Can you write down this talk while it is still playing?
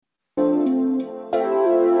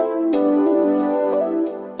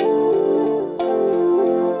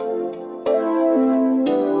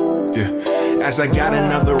guys, I got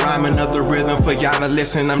another rhyme, another rhythm for y'all to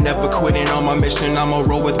listen. I'm never quitting on my mission, I'ma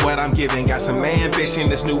roll with what I'm giving. Got some ambition,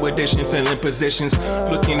 this new edition, filling positions.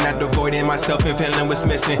 Looking at the void in myself and feeling what's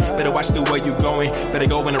missing. Better watch the way you going, better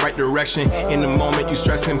go in the right direction. In the moment you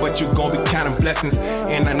stressing, but you gon' be counting blessings.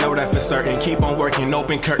 And I know that for certain, keep on working,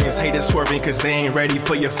 open curtains. Haters swerving, cause they ain't ready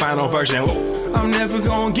for your final version. Whoa. I'm never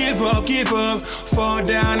gonna give up, fall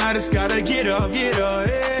down, I just gotta get up,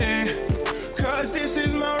 yeah. Cause this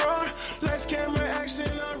is my road, let's camera action,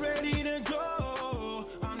 I'm ready to go.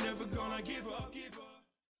 I'm never gonna give up.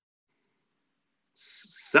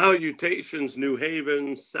 Salutations, New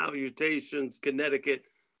Haven, salutations, Connecticut,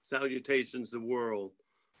 salutations, the world.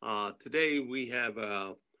 Today we have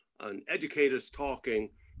an Educators Talking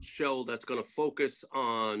show that's gonna focus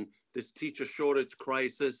on this teacher shortage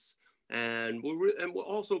crisis. And we're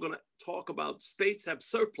also going to talk about states have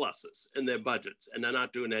surpluses in their budgets and they're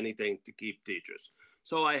not doing anything to keep teachers.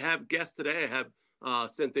 So I have guests today. I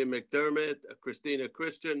have Cynthia McDermott, Christina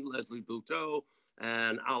Christian, Leslie Buteau,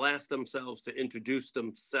 and I'll ask themselves to introduce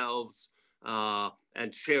themselves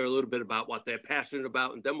and share a little bit about what they're passionate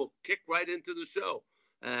about. And then we'll kick right into the show.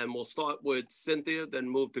 And we'll start with Cynthia, then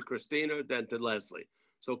move to Christina, then to Leslie.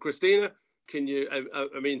 So Christina,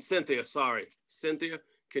 Cynthia,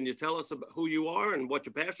 can you tell us about who you are and what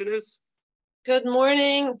your passion is? Good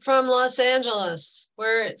morning from Los Angeles,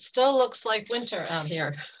 where it still looks like winter out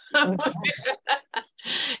here.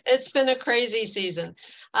 It's been a crazy season.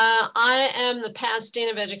 I am the past Dean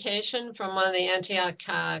of Education from one of the Antioch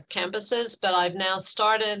campuses, but I've now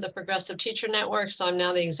started the Progressive Teacher Network, so I'm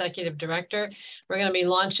now the Executive Director. We're going to be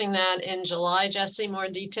launching that in July. Jesse, more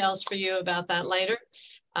details for you about that later.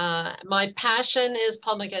 My passion is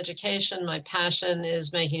public education. My passion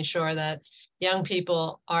is making sure that young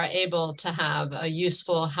people are able to have a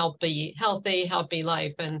useful, healthy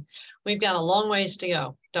life. And we've got a long ways to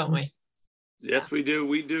go, don't we? Yes, we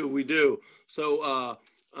do. So,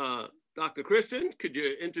 Dr. Christian, could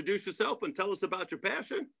you introduce yourself and tell us about your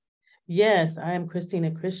passion? Yes, I am Christina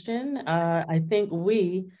Christian. I think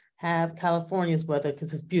we have California's weather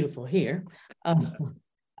because it's beautiful here.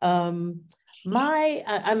 I'm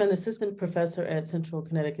an assistant professor at Central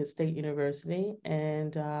Connecticut State University,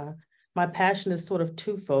 and my passion is sort of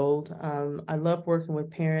twofold. I love working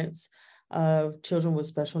with parents of children with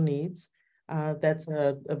special needs. That's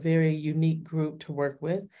a very unique group to work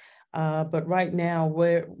with. But right now,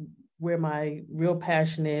 where my real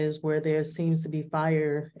passion is, where there seems to be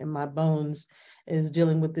fire in my bones, is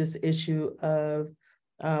dealing with this issue of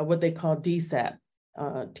what they call DSAP.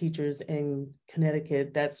 Teachers in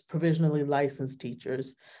Connecticut, that's provisionally licensed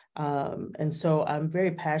teachers. And so I'm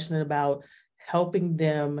very passionate about helping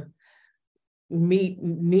them meet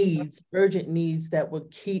needs, urgent needs that would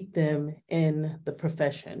keep them in the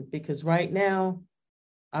profession. Because right now,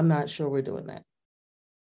 I'm not sure we're doing that.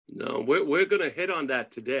 No, we're going to hit on that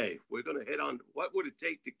today. We're going to hit on what would it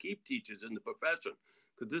take to keep teachers in the profession?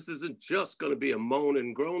 Because this isn't just going to be a moan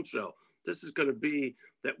and groan show. This is going to be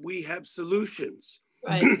that we have solutions.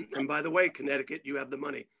 Right. And by the way, Connecticut, you have the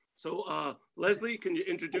money. So Leslie, can you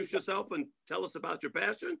introduce yourself and tell us about your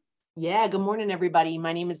passion? Yeah, good morning, everybody.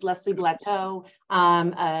 My name is Leslie Buteau.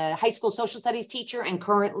 I'm a high school social studies teacher and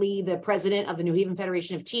currently the president of the New Haven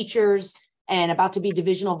Federation of Teachers and about to be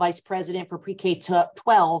divisional vice president for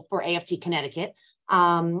pre-K-12 for AFT Connecticut.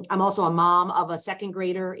 I'm also a mom of a second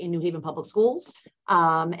grader in New Haven Public Schools,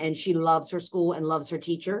 and she loves her school and loves her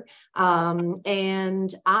teacher.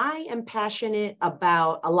 And I am passionate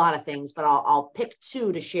about a lot of things, but I'll pick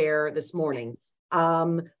two to share this morning.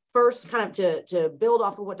 First, kind of to build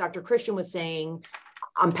off of what Dr. Christian was saying,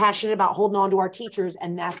 I'm passionate about holding on to our teachers,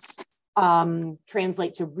 and that's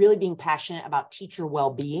translates to really being passionate about teacher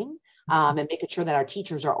well-being. And making sure that our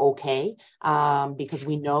teachers are okay, because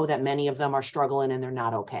we know that many of them are struggling and they're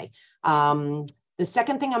not okay. The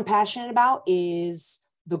second thing I'm passionate about is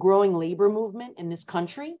the growing labor movement in this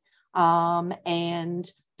country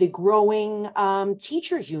and the growing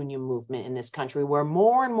teachers union movement in this country, where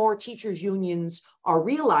more and more teachers unions are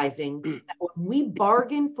realizing that when we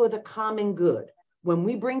bargain for the common good, when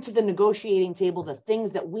we bring to the negotiating table the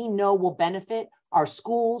things that we know will benefit our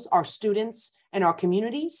schools, our students, and our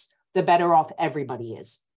communities, the better off everybody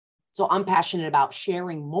is. So I'm passionate about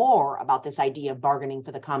sharing more about this idea of bargaining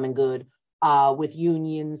for the common good with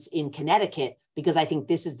unions in Connecticut, because I think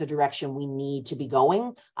this is the direction we need to be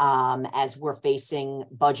going as we're facing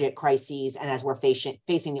budget crises and as we're facing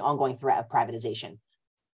the ongoing threat of privatization.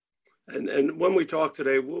 And when we talk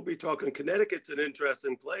today, we'll be talking Connecticut's an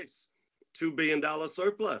interesting place. $2 billion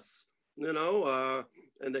surplus,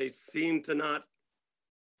 and they seem to not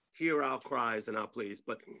hear our cries and our pleas,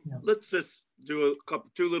 but let's just do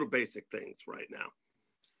two little basic things right now.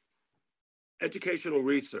 Educational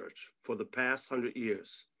research for the past 100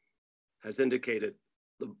 years has indicated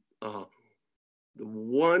the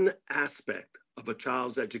one aspect of a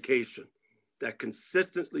child's education that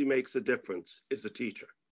consistently makes a difference is a teacher.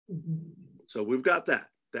 So we've got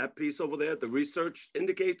that piece over there. The research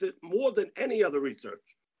indicates it more than any other research.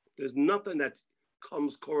 There's nothing that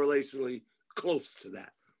comes correlationally close to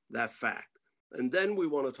that fact. And then we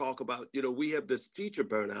want to talk about, we have this teacher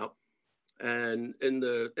burnout, and in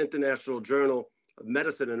the International Journal of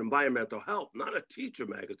Medicine and Environmental Health, not a teacher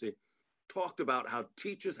magazine, talked about how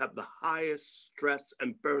teachers have the highest stress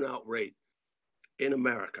and burnout rate in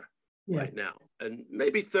America right now. And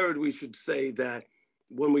maybe third, we should say that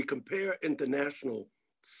when we compare international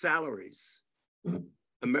salaries,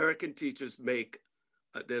 American teachers make,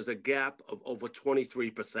 there's a gap of over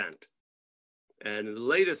 23%. And the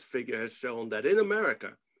latest figure has shown that in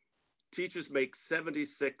America, teachers make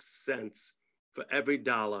 76 cents for every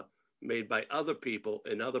dollar made by other people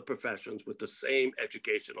in other professions with the same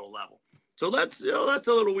educational level. So that's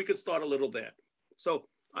a little, we could start a little there. So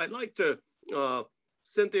I'd like to,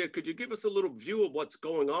 Cynthia, could you give us a little view of what's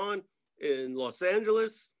going on in Los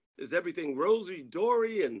Angeles? Is everything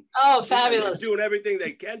rosy-dory and fabulous, doing everything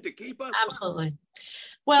they can to keep us? Absolutely.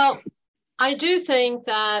 Well, I do think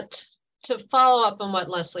that, to follow up on what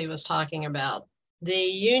Leslie was talking about, the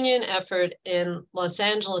union effort in Los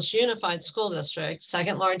Angeles Unified School District,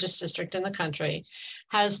 second largest district in the country,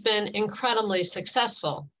 has been incredibly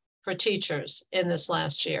successful for teachers in this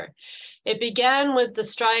last year. It began with the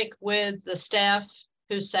strike with the staff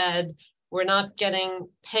who said, we're not getting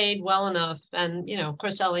paid well enough. And, of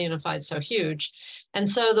course, LA Unified is so huge. And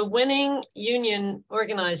so the winning union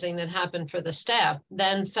organizing that happened for the staff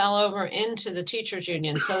then fell over into the teachers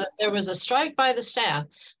union, so that there was a strike by the staff,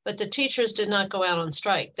 but the teachers did not go out on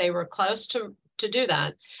strike. They were close to do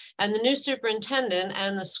that. And the new superintendent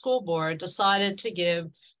and the school board decided to give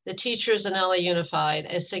the teachers in LA Unified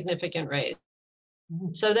a significant raise.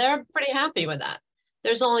 So they're pretty happy with that.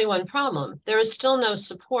 There's only one problem. There is still no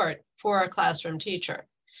support for a classroom teacher.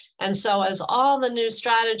 And so as all the new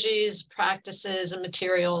strategies, practices, and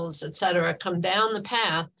materials, et cetera, come down the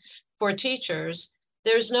path for teachers,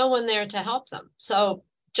 there's no one there to help them. So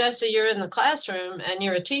Jesse, you're in the classroom and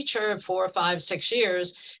you're a teacher of 4, 5, 6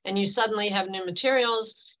 years, and you suddenly have new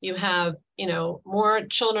materials. You have, more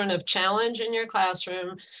children of challenge in your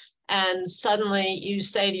classroom. And suddenly you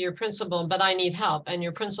say to your principal, but I need help. And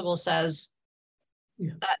your principal says,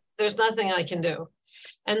 that there's nothing I can do.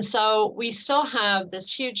 And so we still have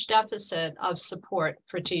this huge deficit of support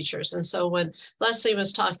for teachers. And so when Leslie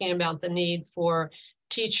was talking about the need for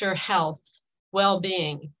teacher health,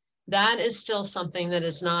 well-being, that is still something that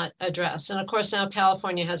is not addressed. And of course, now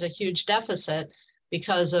California has a huge deficit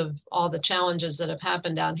because of all the challenges that have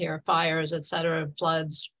happened down here, fires, et cetera,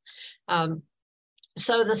 floods.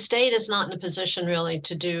 So the state is not in a position really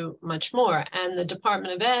to do much more. And the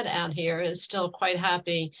Department of Ed out here is still quite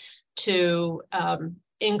happy to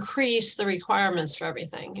increase the requirements for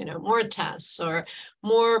everything, more tests or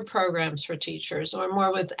more programs for teachers or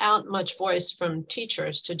more without much voice from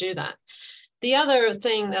teachers to do that. The other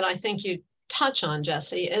thing that I think you touch on,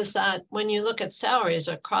 Jesse, is that when you look at salaries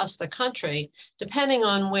across the country, depending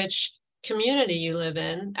on which community you live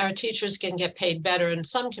in, our teachers can get paid better in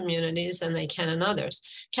some communities than they can in others.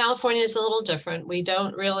 California is a little different. We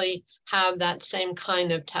don't really have that same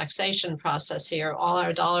kind of taxation process here. All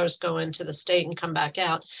our dollars go into the state and come back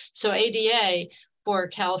out. So ADA for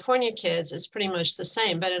California kids is pretty much the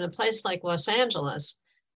same. But in a place like Los Angeles,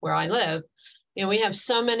 where I live, we have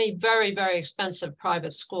so many very, very expensive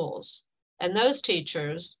private schools. And those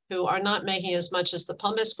teachers who are not making as much as the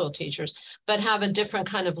public school teachers, but have a different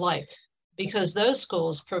kind of life, because those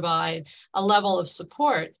schools provide a level of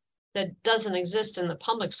support that doesn't exist in the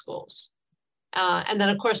public schools. And then,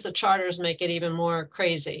 of course, the charters make it even more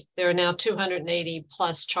crazy. There are now 280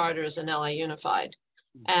 plus charters in LA Unified,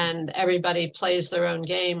 and everybody plays their own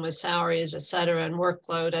game with salaries, et cetera, and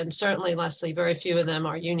workload. And certainly, Leslie, very few of them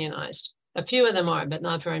are unionized. A few of them are, but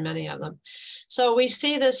not very many of them. So we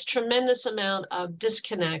see this tremendous amount of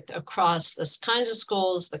disconnect across the kinds of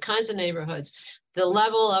schools, the kinds of neighborhoods, the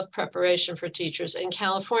level of preparation for teachers. In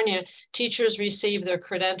California, teachers receive their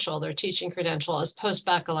credential, their teaching credential, as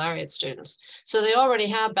post-baccalaureate students. So they already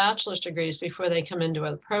have bachelor's degrees before they come into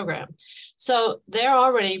a program. So they're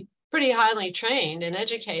already pretty highly trained and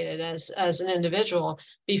educated as an individual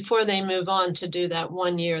before they move on to do that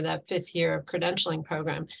 1 year, that 5th year credentialing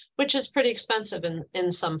program, which is pretty expensive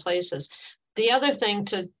in some places. The other thing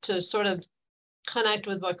to sort of connect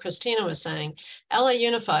with what Christina was saying. LA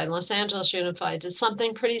Unified, Los Angeles Unified did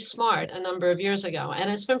something pretty smart a number of years ago, and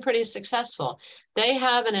it's been pretty successful. They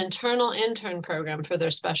have an internal intern program for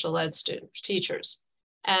their special ed teachers.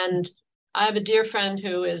 And I have a dear friend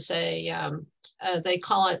who is they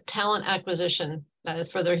call it talent acquisition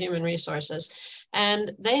for their human resources.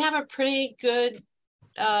 And they have a pretty good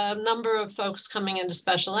number of folks coming into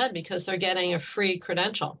special ed because they're getting a free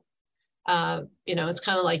credential. It's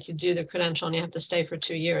kind of like you do the credential and you have to stay for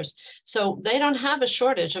 2 years. So they don't have a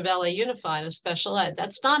shortage of LA Unified of special ed.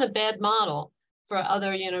 That's not a bad model for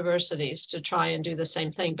other universities to try and do the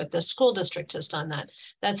same thing, but the school district has done that.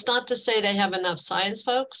 That's not to say they have enough science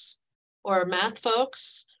folks or math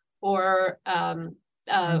folks or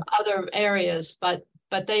other areas, but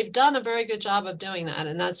they've done a very good job of doing that,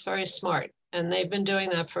 and that's very smart. And they've been doing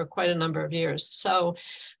that for quite a number of years. So,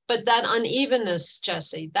 but that unevenness,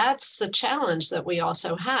 Jesse, that's the challenge that we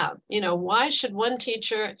also have. Why should one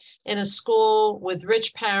teacher in a school with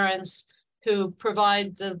rich parents who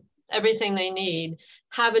provide everything they need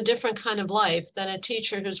have a different kind of life than a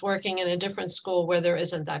teacher who's working in a different school where there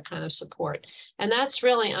isn't that kind of support? And that's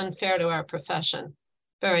really unfair to our profession,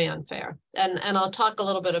 very unfair. And I'll talk a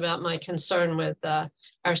little bit about my concern with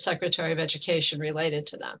our Secretary of Education related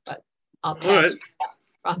to that, but I'll pass. Right.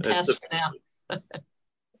 I'll pass for now.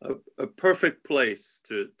 A perfect place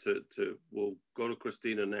to we'll go to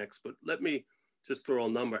Christina next, but let me just throw a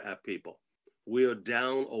number at people. We are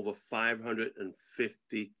down over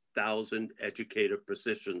 550,000 educator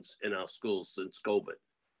positions in our schools since COVID.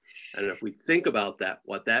 And if we think about that,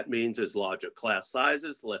 what that means is larger class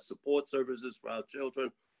sizes, less support services for our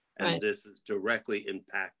children, and right. This is directly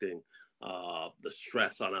impacting the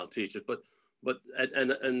stress on our teachers. But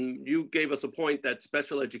you gave us a point that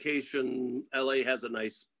special education, LA has a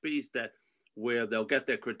nice piece that where they'll get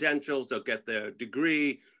their credentials, they'll get their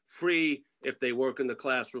degree free if they work in the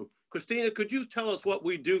classroom. Christina, could you tell us what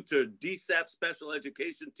we do to DSAP special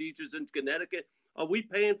education teachers in Connecticut? Are we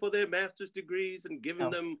paying for their master's degrees and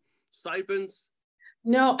giving them stipends?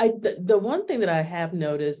 No, the one thing that I have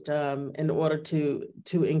noticed in order to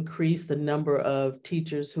increase the number of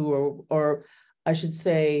teachers who are, or I should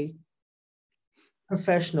say,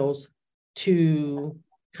 professionals to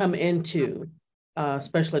come into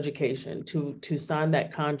special education, to sign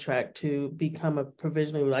that contract, to become a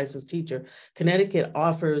provisionally licensed teacher. Connecticut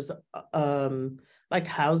offers like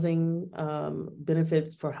housing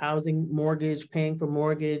benefits for housing, mortgage, paying for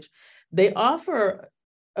mortgage. They offer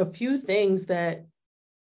a few things that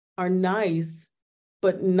are nice,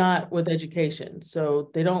 but not with education. So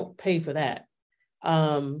they don't pay for that.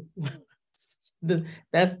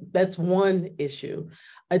 That's one issue.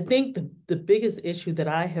 I think the biggest issue that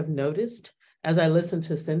I have noticed as I listened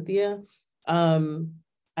to Cynthia,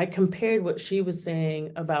 I compared what she was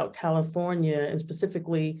saying about California and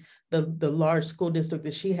specifically the large school district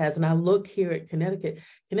that she has. And I look here at Connecticut.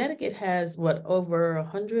 Connecticut has what, over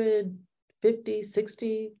 150,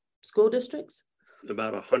 60 school districts?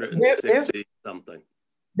 About 160 something.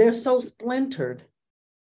 They're so splintered.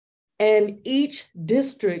 And each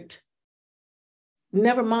district,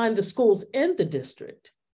 never mind the schools in the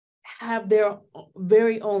district, have their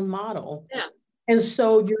very own model. Yeah. And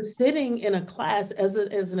so you're sitting in a class as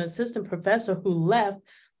an assistant professor who left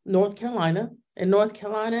North Carolina. In North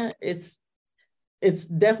Carolina, it's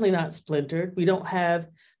definitely not splintered. We don't have,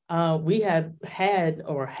 we have had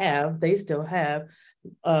or have, they still have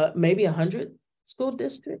maybe 100 school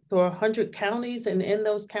districts or 100 counties. And in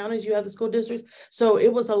those counties, you have the school districts. So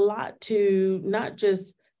it was a lot to not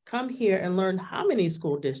just come here and learn how many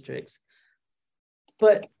school districts,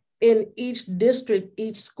 but in each district,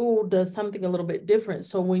 each school does something a little bit different.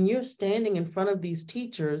 So when you're standing in front of these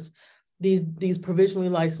teachers, these provisionally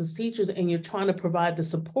licensed teachers, and you're trying to provide the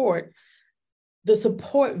support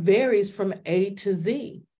varies from A to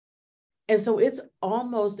Z. And so it's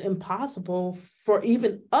almost impossible for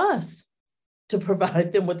even us to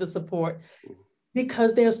provide them with the support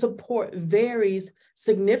because their support varies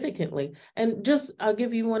significantly. And I'll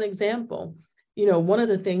give you one example. One of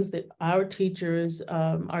the things that our teachers,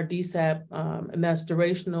 our DSAP, and that's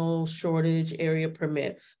durational shortage area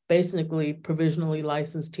permit, basically provisionally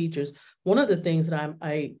licensed teachers. One of the things that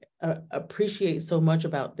I appreciate so much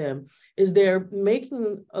about them is they're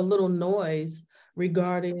making a little noise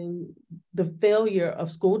regarding the failure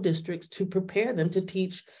of school districts to prepare them to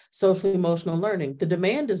teach social emotional learning. The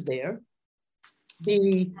demand is there.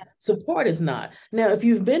 The support is not. Now, if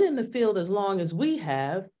you've been in the field as long as we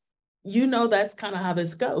have, that's kind of how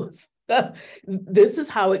this goes. This is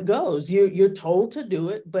how it goes. You're told to do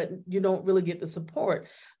it, but you don't really get the support,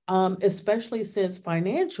 especially since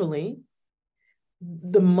financially,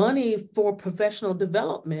 the money for professional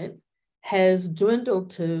development has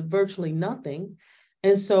dwindled to virtually nothing.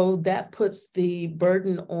 And so that puts the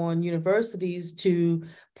burden on universities to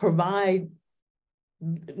provide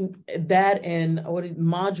that and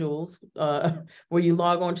modules where you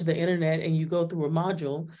log onto the internet and you go through a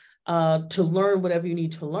module to learn whatever you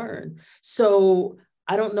need to learn. So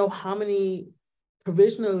I don't know how many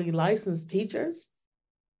provisionally licensed teachers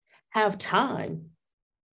have time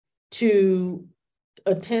to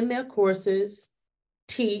attend their courses,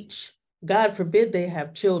 teach. God forbid they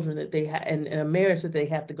have children that they have and a marriage that they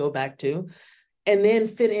have to go back to, and then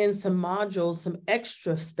fit in some modules, some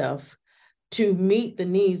extra stuff to meet the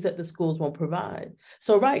needs that the schools won't provide.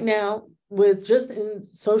 So right now, with just in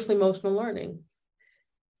social emotional learning,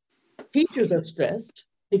 teachers are stressed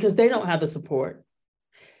because they don't have the support.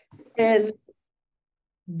 And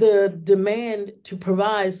the demand to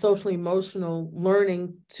provide social emotional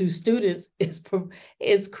learning to students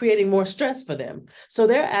is creating more stress for them. So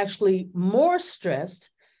they're actually more stressed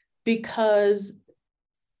because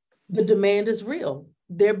the demand is real.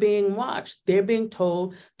 They're being watched. They're being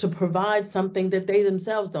told to provide something that they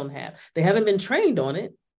themselves don't have. They haven't been trained on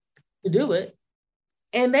it to do it,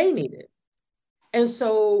 and they need it. And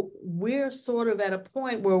so we're sort of at a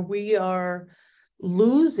point where we are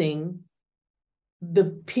losing the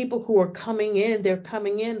people who are coming in. They're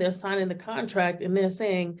coming in, they're signing the contract, and they're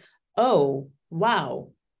saying, oh, wow,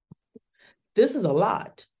 this is a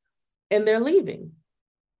lot. And they're leaving.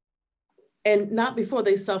 And not before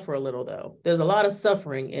they suffer a little, though. There's a lot of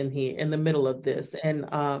suffering in here in the middle of this. And,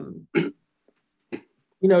 you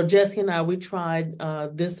know, Jesse and I, we tried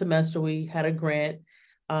this semester, we had a grant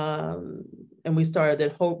and we started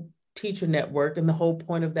that Hope Teacher Network. And the whole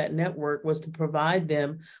point of that network was to provide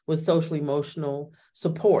them with social emotional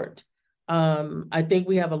support. I think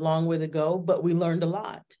we have a long way to go, but we learned a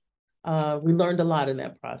lot. We learned a lot in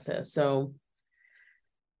that process. So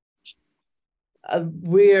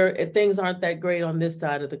things aren't that great on this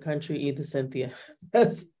side of the country either, Cynthia.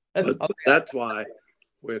 That's why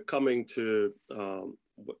we're coming to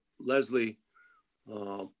Leslie.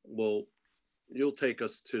 You'll take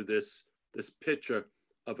us to this picture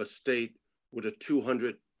of a state with a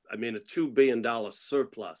 $2 billion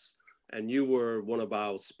surplus, and you were one of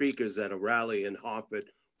our speakers at a rally in Hartford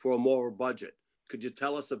for a moral budget. Could you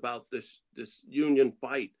tell us about this union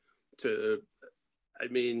fight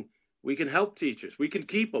we can help teachers. We can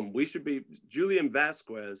keep them. We should be. Julian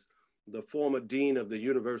Vasquez, the former dean of the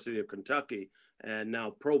University of Kentucky and now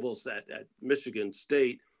provost at Michigan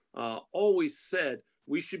State, always said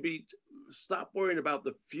we should stop worrying about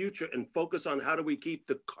the future and focus on how do we keep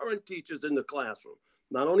the current teachers in the classroom.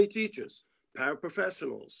 Not only teachers,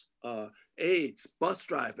 paraprofessionals, aides, bus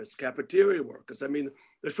drivers, cafeteria workers.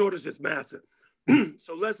 The shortage is massive.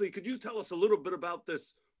 So Leslie, could you tell us a little bit about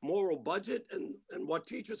this moral budget and what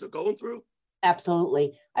teachers are going through?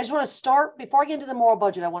 Absolutely. I just want to start, before I get into the moral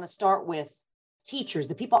budget, I want to start with teachers,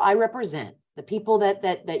 the people I represent, the people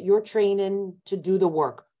that you're training to do the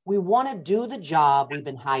work. We want to do the job we've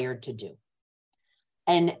been hired to do.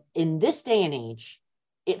 And in this day and age,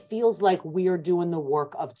 it feels like we are doing the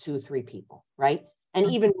work of 2-3 people, right? And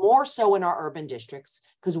even more so in our urban districts,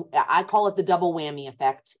 because I call it the double whammy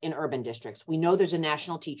effect in urban districts. We know there's a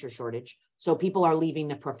national teacher shortage, so people are leaving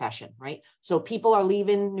the profession, right? So people are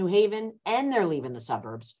leaving New Haven and they're leaving the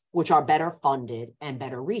suburbs, which are better funded and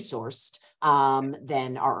better resourced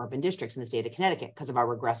than our urban districts in the state of Connecticut because of our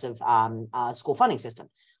regressive school funding system.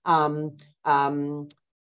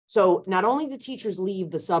 So not only do teachers leave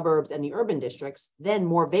the suburbs and the urban districts, then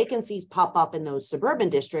more vacancies pop up in those suburban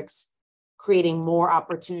districts, creating more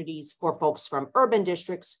opportunities for folks from urban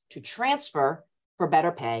districts to transfer for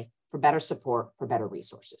better pay, for better support, for better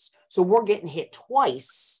resources. So we're getting hit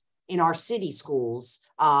twice in our city schools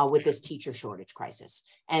with this teacher shortage crisis.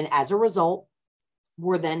 And as a result,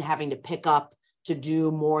 we're then having to pick up to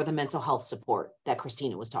do more of the mental health support that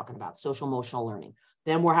Christina was talking about, social emotional learning.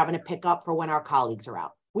 Then we're having to pick up for when our colleagues are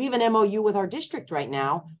out. We have an MOU with our district right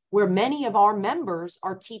now where many of our members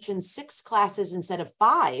are teaching 6 classes instead of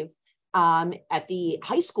 5 at the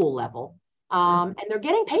high school level, and they're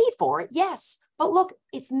getting paid for it, yes. But look,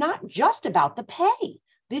 it's not just about the pay.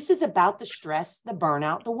 This is about the stress, the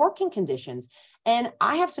burnout, the working conditions. And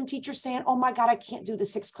I have some teachers saying, oh my God, I can't do the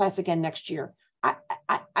 6th class again next year. It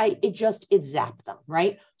zapped them,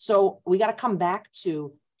 right? So we got to come back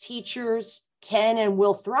to teachers can and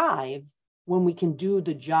will thrive when we can do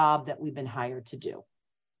the job that we've been hired to do.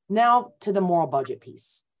 Now to the moral budget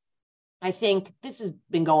piece. I think this has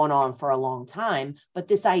been going on for a long time, but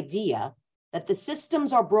this idea that the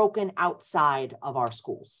systems are broken outside of our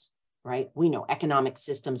schools, right? We know economic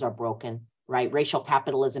systems are broken, right? Racial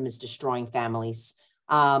capitalism is destroying families.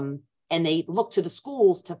 And they look to the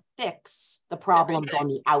schools to fix the problems on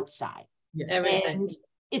the outside. Yes. Everything. And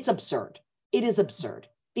it's absurd. It is absurd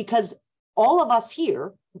because all of us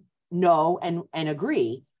here know and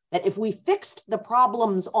agree that if we fixed the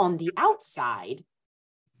problems on the outside,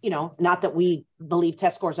 you know, not that we believe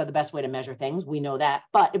test scores are the best way to measure things, we know that,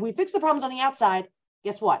 but if we fix the problems on the outside,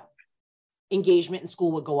 guess what? Engagement in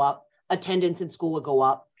school would go up, attendance in school would go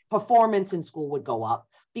up, performance in school would go up,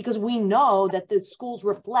 because we know that the schools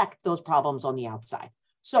reflect those problems on the outside.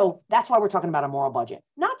 So that's why we're talking about a moral budget,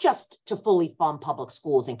 not just to fully fund public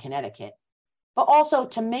schools in Connecticut, but also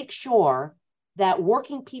to make sure that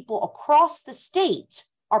working people across the state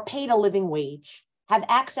are paid a living wage, have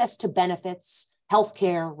access to benefits,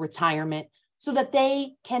 healthcare, retirement, so that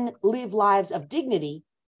they can live lives of dignity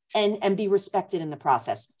and be respected in the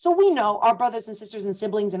process. So we know our brothers and sisters and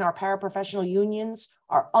siblings in our paraprofessional unions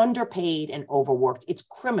are underpaid and overworked. It's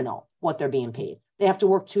criminal what they're being paid. They have to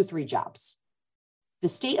work 2-3 jobs. The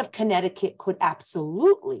state of Connecticut could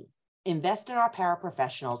absolutely invest in our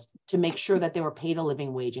paraprofessionals to make sure that they were paid a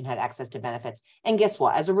living wage and had access to benefits. And guess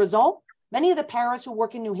what? As a result, many of the paras who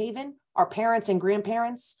work in New Haven are parents and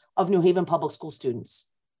grandparents of New Haven public school students.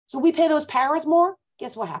 So we pay those paras more.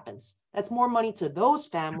 Guess what happens? That's more money to those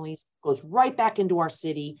families, goes right back into our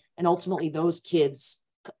city, and ultimately those kids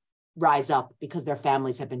rise up because their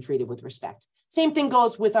families have been treated with respect. Same thing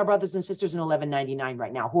goes with our brothers and sisters in 1199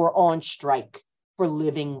 right now who are on strike for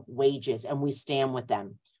living wages, and we stand with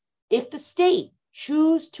them. If the state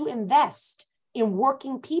choose to invest in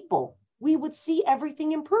working people, we would see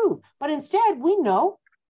everything improve. But instead, we know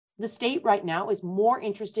the state right now is more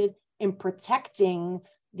interested in protecting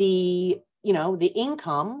the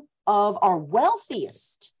income of our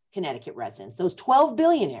wealthiest Connecticut residents, those 12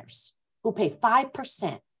 billionaires who pay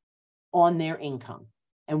 5% on their income,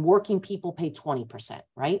 and working people pay 20%,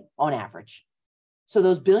 right? On average. So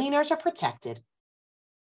those billionaires are protected.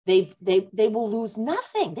 They will lose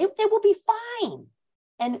nothing. They will be fine.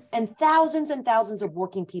 And thousands of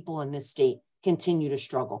working people in this state continue to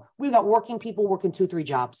struggle. We've got working people working 2-3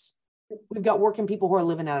 jobs. We've got working people who are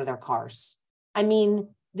living out of their cars. I mean,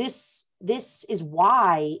 this is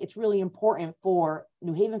why it's really important for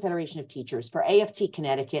New Haven Federation of Teachers, for AFT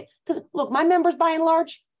Connecticut, because look, my members by and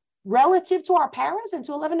large, relative to our paras and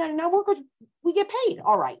to 1199 workers, we get paid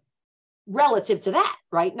all right. Relative to that,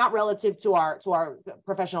 right? Not relative to our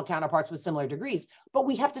professional counterparts with similar degrees, but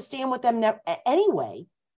we have to stand with them anyway,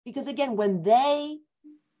 because again, when they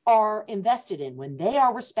are invested in, when they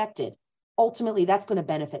are respected, ultimately that's going to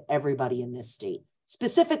benefit everybody in this state,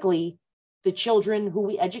 specifically the children who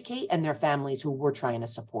we educate and their families who we're trying to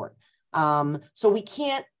support. So we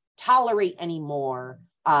can't tolerate anymore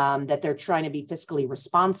that they're trying to be fiscally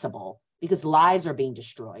responsible, because lives are being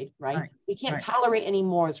destroyed, right? We can't tolerate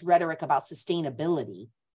anymore this rhetoric about sustainability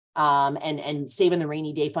and saving the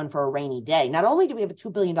rainy day fund for a rainy day. Not only do we have a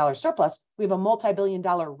 $2 billion surplus, we have a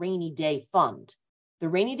multi-billion-dollar rainy day fund. The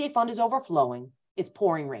rainy day fund is overflowing. It's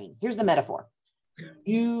pouring rain. Here's the metaphor.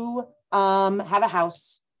 You have a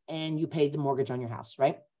house and you pay the mortgage on your house,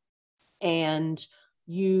 right? And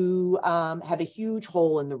you have a huge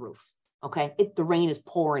hole in the roof, okay? The rain is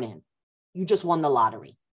pouring in. You just won the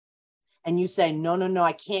lottery. And you say, no,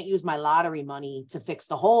 I can't use my lottery money to fix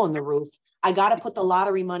the hole in the roof. I got to put the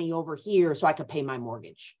lottery money over here so I could pay my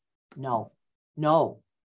mortgage. No.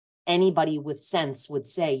 Anybody with sense would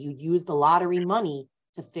say you'd use the lottery money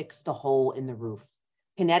to fix the hole in the roof.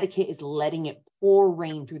 Connecticut is letting it pour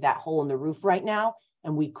rain through that hole in the roof right now,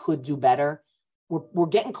 and we could do better. We're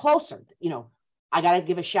getting closer. You know, I got to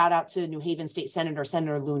give a shout out to New Haven State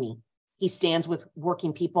Senator Looney. He stands with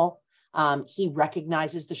working people. He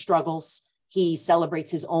recognizes the struggles. He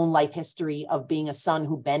celebrates his own life history of being a son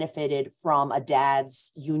who benefited from a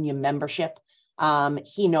dad's union membership.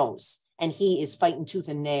 He knows, and he is fighting tooth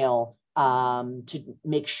and nail to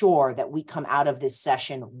make sure that we come out of this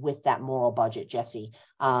session with that moral budget, Jesse.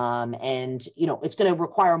 And, you know, it's going to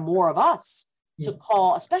require more of us to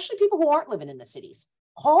call, especially people who aren't living in the cities.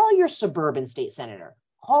 Call your suburban state senator,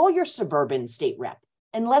 call your state rep,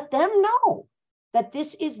 and let them know that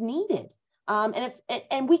this is needed.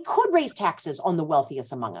 And we could raise taxes on the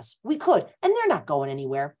wealthiest among us. We could, and they're not going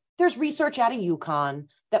anywhere. There's research out of UConn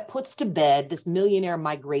that puts to bed this millionaire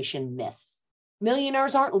migration myth.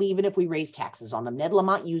 Millionaires aren't leaving if we raise taxes on them. Ned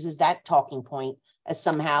Lamont uses that talking point as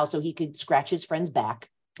somehow so he could scratch his friend's back.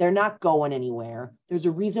 They're not going anywhere. There's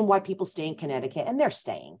a reason why people stay in Connecticut, and they're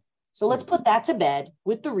staying. So let's put that to bed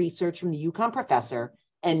with the research from the UConn professor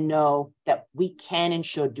and know that we can and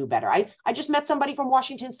should do better. I just met somebody from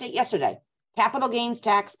Washington State yesterday. Capital gains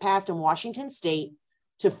tax passed in Washington State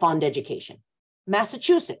to fund education.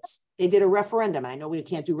 Massachusetts, they did a referendum. I know we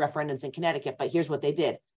can't do referendums in Connecticut, but here's what they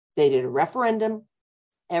did. They did a referendum.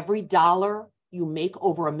 Every dollar you make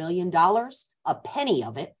over $1 million, a penny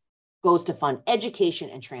of it goes to fund education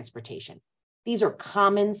and transportation. These are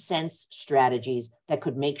common sense strategies that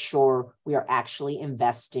could make sure we are actually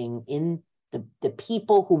investing in the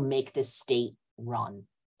people who make this state run.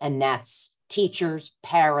 And that's teachers,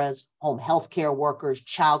 paras, home health care workers,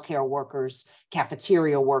 childcare workers,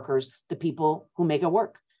 cafeteria workers, the people who make it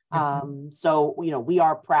work. So, we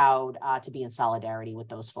are proud to be in solidarity with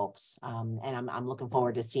those folks. And I'm looking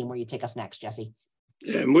forward to seeing where you take us next, Jesse.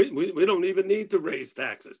 Yeah, and we don't even need to raise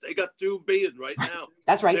taxes. They got $2 billion right now.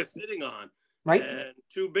 That's right. They're sitting on. Right. And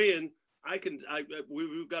 $2 billion,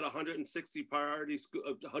 we've got 160 priority school,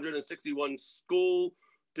 161 school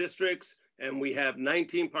districts, and we have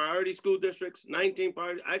 19 priority school districts, 19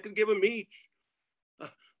 priority. I could give them each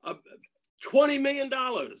 $20 million.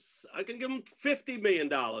 I can give them $50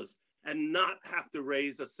 million and not have to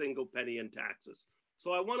raise a single penny in taxes.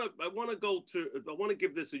 So I want to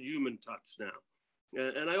give this a human touch now.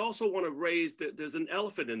 And I also want to raise that there's an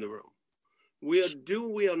elephant in the room.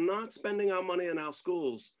 We are not spending our money in our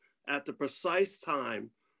schools at the precise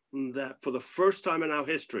time that for the first time in our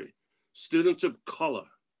history, students of color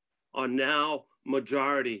are now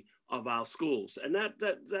majority of our schools. And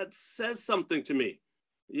that says something to me,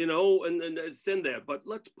 and it's in there, but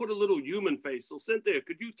let's put a little human face. So Cynthia,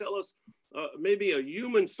 could you tell us maybe a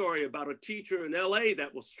human story about a teacher in LA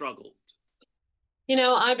that was struggled?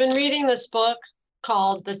 I've been reading this book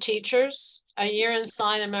called The Teachers, A Year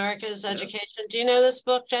Inside America's Education. Do you know this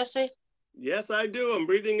book, Jesse? Yes, I do. I'm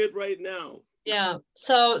reading it right now. Yeah.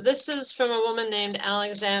 So this is from a woman named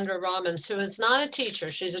Alexandra Robbins, who is not a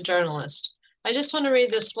teacher. She's a journalist. I just want to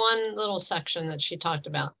read this one little section that she talked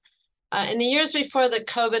about. In the years before the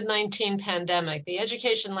COVID-19 pandemic, the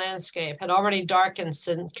education landscape had already darkened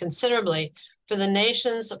considerably for the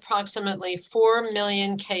nation's approximately 4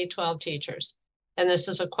 million K-12 teachers. And this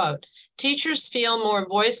is a quote, "Teachers feel more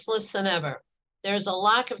voiceless than ever. There is a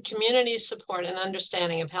lack of community support and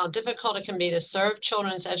understanding of how difficult it can be to serve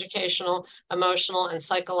children's educational, emotional, and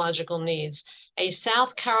psychological needs," a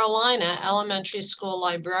South Carolina elementary school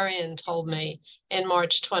librarian told me in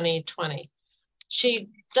March 2020. She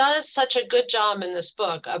does such a good job in this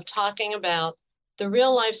book of talking about the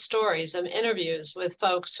real life stories of interviews with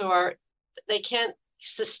folks they can't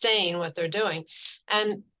sustain what they're doing.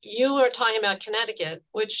 And you were talking about Connecticut,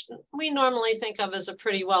 which we normally think of as a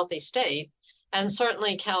pretty wealthy state, and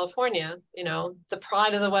certainly California, the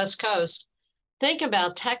pride of the West Coast. Think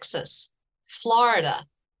about Texas, Florida,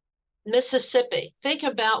 Mississippi. Think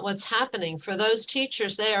about what's happening for those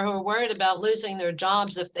teachers there who are worried about losing their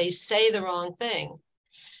jobs if they say the wrong thing.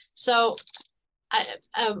 So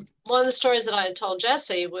one of the stories that I had told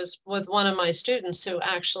Jesse was with one of my students who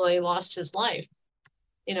actually lost his life,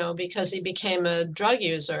 because he became a drug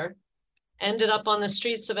user, ended up on the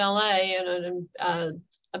streets of LA in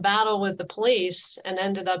a battle with the police, and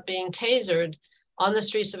ended up being tasered on the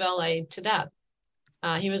streets of LA to death.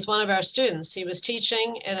 He was one of our students. He was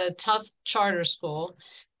teaching in a tough charter school,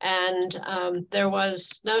 and there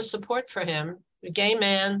was no support for him. A gay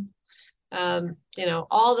man,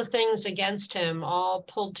 all the things against him all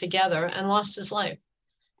pulled together, and lost his life.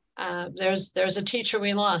 There's a teacher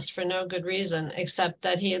we lost for no good reason, except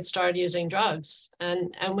that he had started using drugs.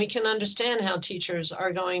 And we can understand how teachers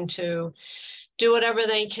are going to do whatever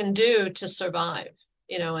they can do to survive,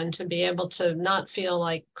 and to be able to not feel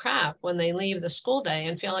like crap when they leave the school day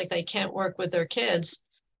and feel like they can't work with their kids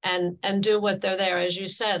and do what they're there. As you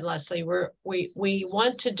said, Leslie, we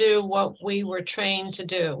want to do what we were trained to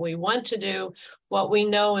do. We want to do what we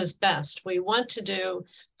know is best. We want to do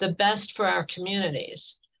the best for our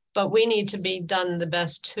communities, but we need to be done the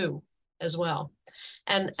best too, as well.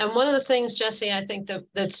 And one of the things, Jesse, I think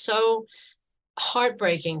that's so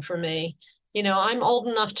heartbreaking for me, I'm old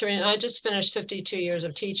enough I just finished 52 years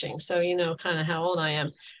of teaching. So, kind of how old I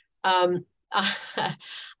am. I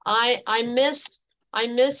miss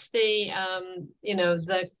the,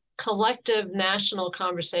 the collective national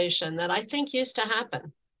conversation that I think used to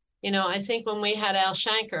happen. I think when we had Al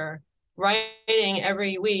Shanker writing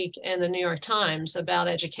every week in the New York Times about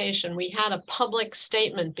education, we had a public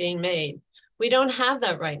statement being made. We don't have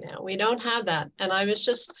that right now. We don't have that. And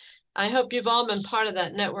I hope you've all been part of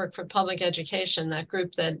that Network for Public Education, that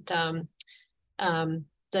group that Diane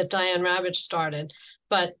Ravitch started.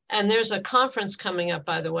 And there's a conference coming up,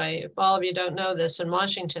 by the way, if all of you don't know this, in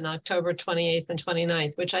Washington, October 28th and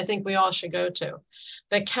 29th, which I think we all should go to.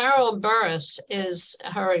 But Carol Burris is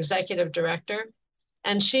her executive director,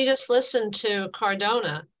 and she just listened to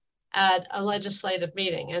Cardona at a legislative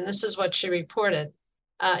meeting. And this is what she reported.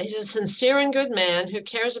 He's a sincere and good man who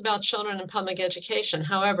cares about children and public education.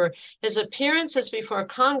 However, his appearances before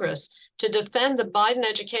Congress to defend the Biden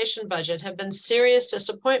education budget have been serious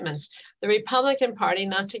disappointments. The Republican Party,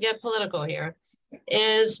 not to get political here,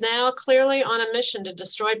 is now clearly on a mission to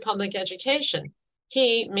destroy public education.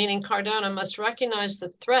 He, meaning Cardona, must recognize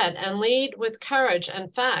the threat and lead with courage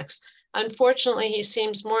and facts. Unfortunately, he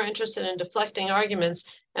seems more interested in deflecting arguments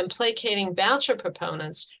and placating voucher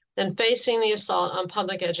proponents than facing the assault on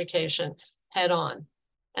public education head on.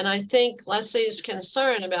 And I think Leslie's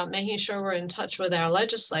concern about making sure we're in touch with our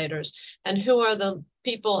legislators and who are the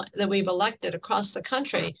people that we've elected across the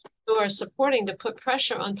country who are supporting to put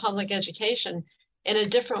pressure on public education in a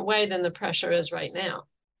different way than the pressure is right now.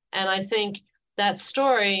 And I think that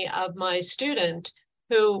story of my student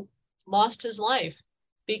who lost his life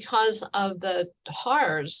because of the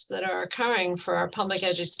horrors that are occurring for our public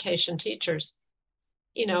education teachers,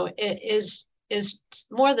 you know, it is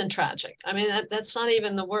more than tragic. I mean, that's not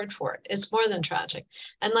even the word for it. It's more than tragic.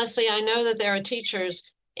 And Leslie, I know that there are teachers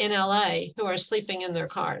in LA who are sleeping in their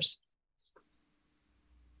cars.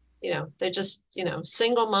 You know, they're just, you know,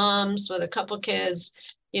 single moms with a couple kids,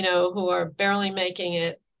 you know, who are barely making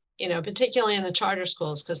it, you know, particularly in the charter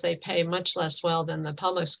schools, because they pay much less well than the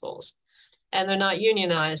public schools. And they're not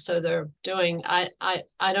unionized, so they're doing, I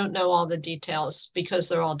don't know all the details because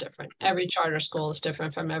they're all different. Every charter school is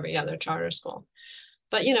different from every other charter school.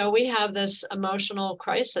 But, you know, we have this emotional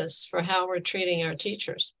crisis for how we're treating our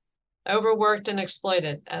teachers. Overworked and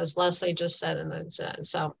exploited, as Leslie just said in the,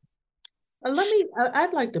 so.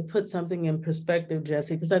 I'd like to put something in perspective,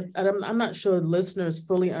 Jessie, because I'm not sure listeners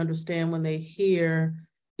fully understand when they hear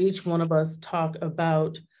each one of us talk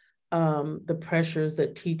about the pressures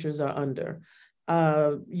that teachers are under.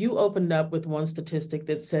 You opened up with one statistic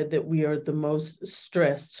that said that we are the most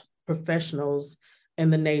stressed professionals in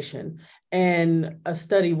the nation. And a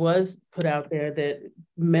study was put out there that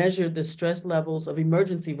measured the stress levels of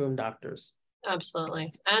emergency room doctors.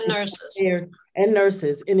 Absolutely. And nurses. And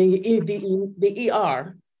nurses in the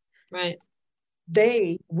ER. Right.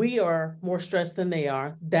 We are more stressed than they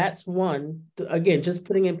are. That's one, again, just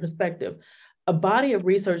putting in perspective. A body of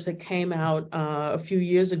research that came out a few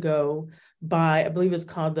years ago by, I believe it's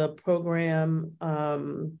called the Program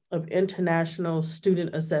of International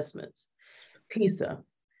Student Assessments, PISA.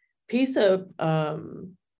 PISA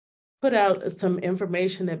put out some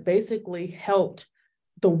information that basically helped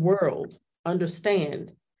the world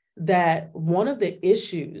understand that one of the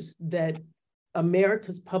issues that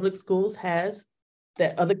America's public schools has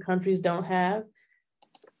that other countries don't have,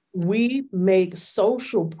 we make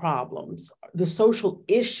social problems, the social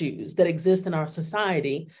issues that exist in our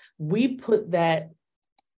society, we put that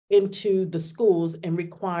into the schools and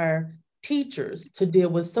require teachers to deal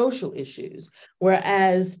with social issues.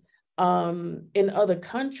 Whereas in other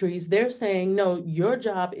countries, they're saying, no, your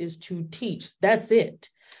job is to teach, that's it.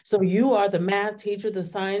 So you are the math teacher, the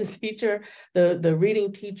science teacher, the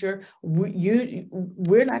reading teacher.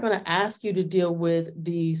 We're not going to ask you to deal with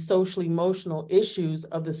the social emotional issues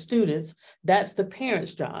of the students. That's the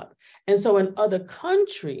parents' job. And so in other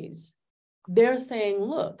countries, they're saying,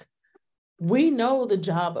 look, we know the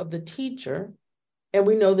job of the teacher and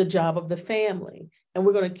we know the job of the family, and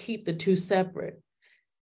we're going to keep the two separate.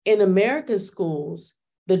 In America's schools,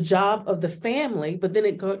 the job of the family, but then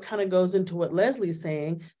it kind of goes into what Leslie's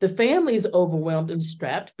saying, the family's overwhelmed and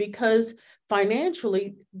strapped because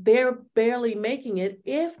financially they're barely making it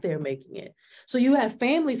if they're making it. So you have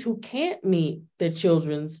families who can't meet their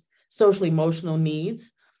children's social emotional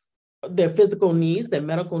needs, their physical needs, their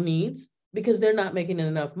medical needs, because they're not making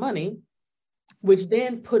enough money, which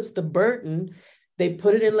then puts the burden. They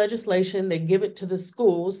put it in legislation, they give it to the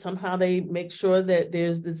schools, somehow they make sure that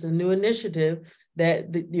there's this a new initiative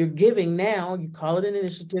that you're giving now, you call it an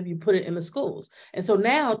initiative, you put it in the schools. And so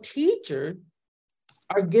now teachers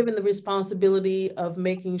are given the responsibility of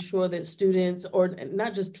making sure that students, or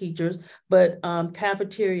not just teachers, but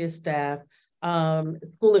cafeteria staff,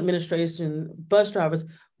 school administration, bus drivers,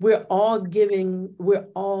 we're all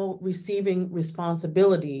receiving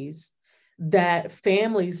responsibilities that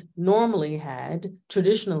families normally had,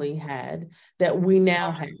 traditionally had, that we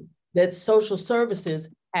now have, that social services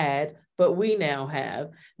had, but we now have,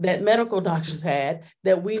 that medical doctors had,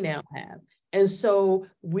 that we now have. And so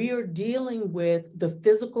we are dealing with the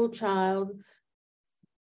physical child,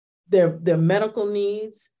 their medical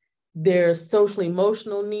needs, their social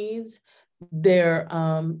emotional needs, their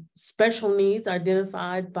special needs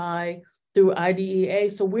identified through IDEA.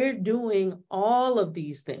 So we're doing all of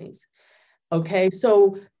these things. Okay,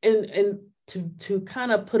 so and to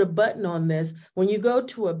kind of put a button on this. When you go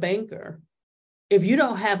to a banker, if you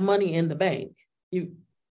don't have money in the bank, you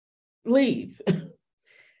leave.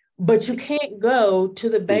 But you can't go to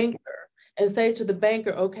the banker and say to the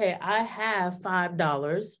banker, okay, I have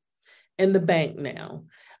 $5 in the bank now.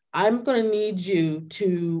 I'm going to need you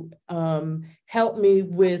to help me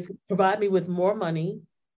provide me with more money.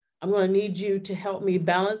 I'm going to need you to help me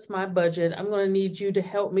balance my budget. I'm going to need you to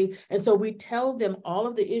help me. And so we tell them all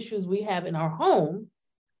of the issues we have in our home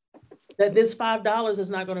that this $5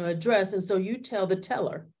 is not going to address. And so you tell the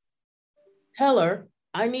teller,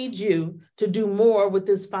 I need you to do more with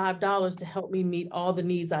this $5 to help me meet all the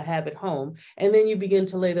needs I have at home. And then you begin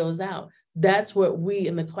to lay those out. That's what we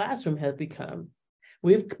in the classroom have become.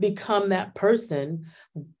 We've become that person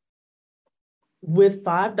with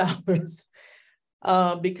 $5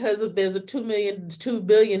 because there's a $2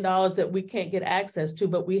 billion that we can't get access to,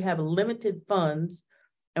 but we have limited funds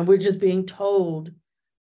and we're just being told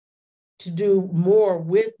to do more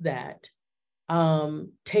with that,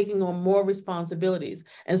 taking on more responsibilities.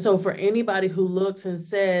 And so for anybody who looks and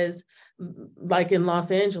says, like in Los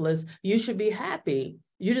Angeles, you should be happy.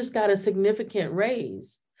 You just got a significant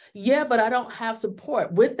raise. Yeah, but I don't have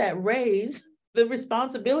support. With that raise, the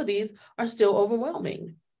responsibilities are still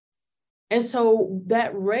overwhelming. And so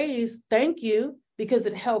that raise, thank you, because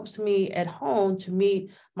it helps me at home to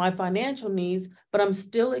meet my financial needs, but I'm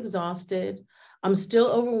still exhausted. I'm still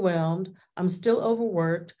overwhelmed. I'm still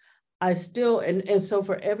overworked. And so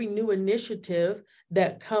for every new initiative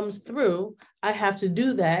that comes through, I have to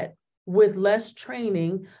do that with less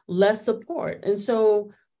training, less support. And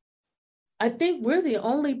so I think we're the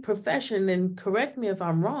only profession, and correct me if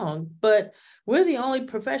I'm wrong, but we're the only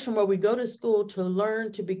profession where we go to school to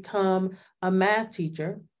learn to become a math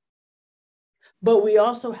teacher, but we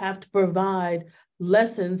also have to provide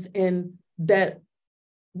lessons in that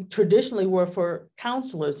traditionally were for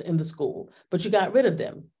counselors in the school, but you got rid of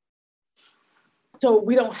them. So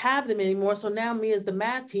we don't have them anymore. So now me as the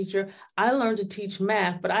math teacher, I learned to teach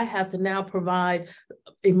math, but I have to now provide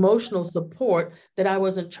emotional support that I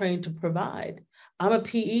wasn't trained to provide. I'm a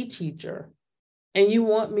PE teacher and you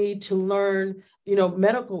want me to learn,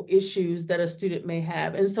 medical issues that a student may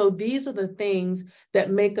have. And so these are the things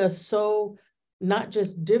that make us so not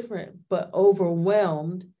just different, but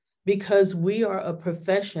overwhelmed, because we are a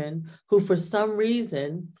profession who for some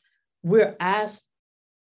reason we're asked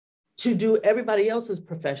to do everybody else's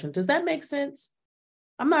profession. Does that make sense?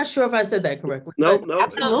 I'm not sure if I said that correctly. No.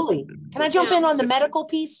 Absolutely. Can I jump in on the medical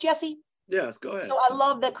piece, Jesse? Yes, go ahead. So I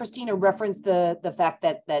love that Christina referenced the fact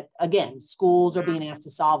that again, schools are being asked to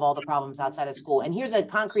solve all the problems outside of school. And here's a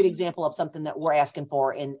concrete example of something that we're asking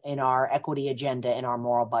for in our equity agenda, in our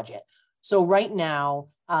moral budget. So right now,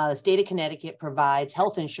 the state of Connecticut provides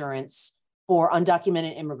health insurance for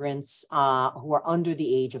undocumented immigrants who are under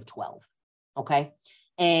the age of 12. Okay.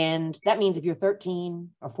 And that means if you're 13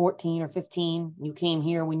 or 14 or 15, you came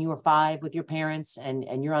here when you were 5 with your parents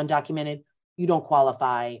and you're undocumented, you don't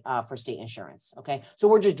qualify for state insurance. Okay. So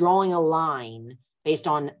we're just drawing a line based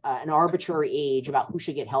on an arbitrary age about who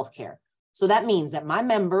should get health care. So that means that my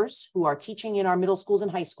members who are teaching in our middle schools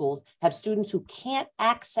and high schools have students who can't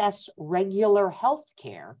access regular health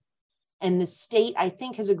care. And the state, I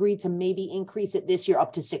think, has agreed to maybe increase it this year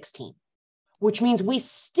up to 16, which means we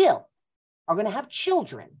still are going to have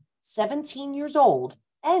children 17 years old.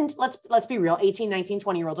 And let's be real, 18, 19,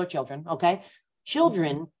 20-year-olds are children. Okay.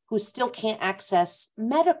 Children who still can't access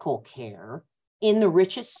medical care in the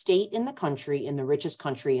richest state in the country, in the richest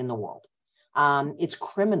country in the world. It's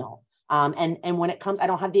criminal. And when it comes, I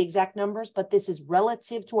don't have the exact numbers, but this is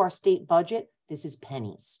relative to our state budget. This is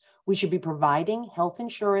pennies. We should be providing health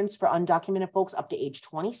insurance for undocumented folks up to age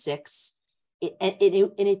 26.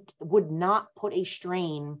 It would not put a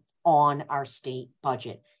strain on our state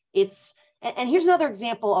budget. And here's another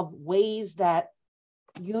example of ways that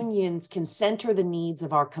unions can center the needs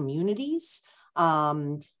of our communities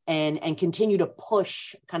and continue to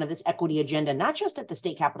push kind of this equity agenda, not just at the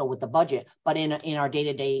state capitol with the budget, but in our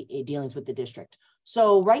day-to-day dealings with the district.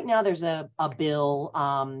 So right now there's a bill,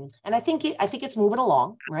 and I think it's moving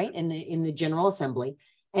along, right, in the General Assembly,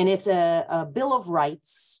 and it's a Bill of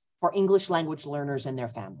Rights for English language learners and their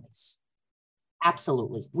families.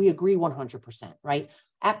 Absolutely, we agree 100%, right?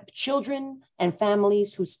 Children and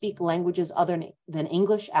families who speak languages other than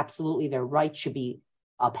English, absolutely, their rights should be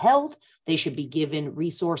upheld. They should be given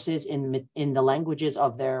resources in the languages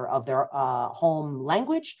of their home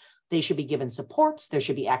language. They should be given supports. There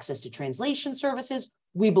should be access to translation services.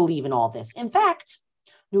 We believe in all this. In fact,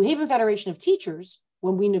 New Haven Federation of Teachers,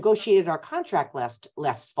 when we negotiated our contract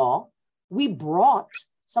last fall, we brought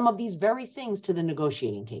some of these very things to the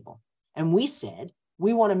negotiating table. And we said,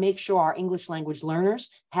 we want to make sure our English language learners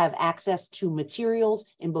have access to materials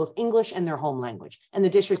in both English and their home language. And the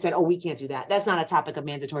district said, oh, we can't do that. That's not a topic of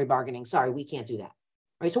mandatory bargaining. Sorry, we can't do that.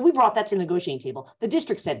 Right? So we brought that to the negotiating table. The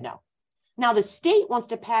district said no. Now the state wants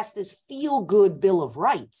to pass this feel-good Bill of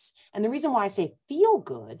Rights. And the reason why I say feel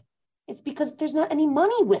good, it's because there's not any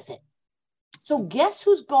money with it. So guess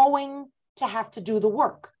who's going to have to do the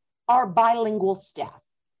work? Our bilingual staff,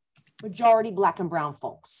 majority Black and brown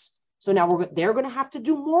folks. So now they're going to have to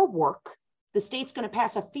do more work. The state's going to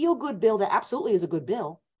pass a feel-good bill that absolutely is a good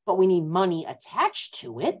bill, but we need money attached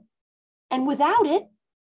to it. And without it,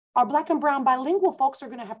 our Black and brown bilingual folks are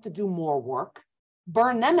going to have to do more work,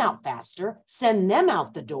 burn them out faster, send them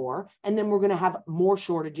out the door, and then we're going to have more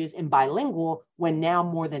shortages in bilingual when now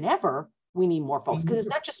more than ever, we need more folks. Because it's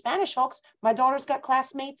not just Spanish folks. My daughter's got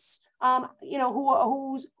classmates,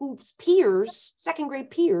 whose peers, second grade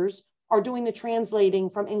peers, are doing the translating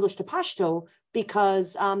from English to Pashto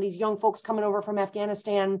because these young folks coming over from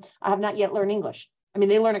Afghanistan have not yet learned English. I mean,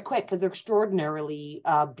 they learn it quick because they're extraordinarily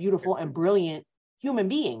beautiful and brilliant human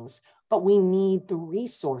beings, but we need the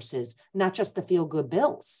resources, not just the feel-good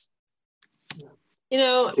bills. You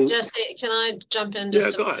know, Jesse, can I jump in?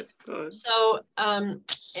 Just go ahead. Go ahead. So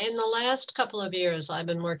in the last couple of years, I've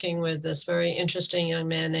been working with this very interesting young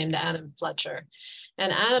man named Adam Fletcher.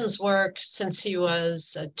 And Adam's work, since he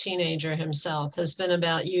was a teenager himself, has been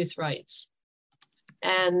about youth rights.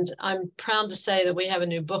 And I'm proud to say that we have a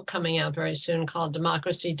new book coming out very soon called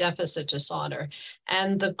Democracy Deficit Disorder.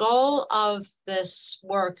 And the goal of this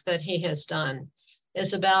work that he has done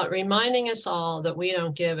is about reminding us all that we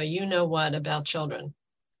don't give a you-know-what about children,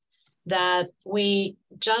 that we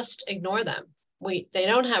just ignore them. They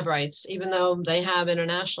don't have rights, even though they have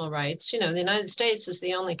international rights. You know, the United States is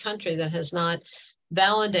the only country that has not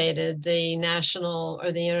validated the national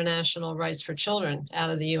or the international rights for children out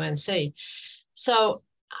of the UNC. So,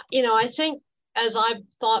 you know, I think as I've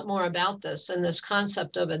thought more about this and this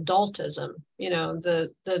concept of adultism, you know,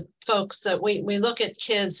 the folks that we look at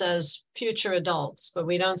kids as future adults, but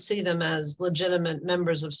we don't see them as legitimate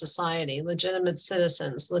members of society, legitimate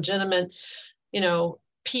citizens, legitimate, you know,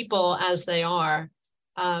 people as they are.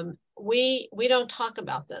 We don't talk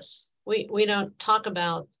about this. We don't talk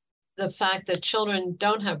about the fact that children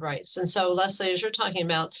don't have rights. And so, Leslie, as you're talking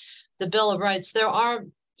about the Bill of Rights, there are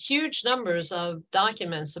huge numbers of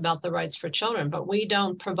documents about the rights for children, but we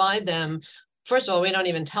don't provide them. First of all, we don't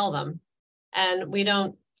even tell them, and we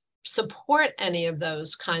don't support any of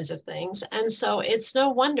those kinds of things. And so it's no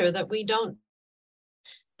wonder that we don't,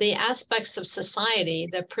 the aspects of society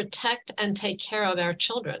that protect and take care of our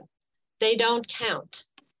children, they don't count.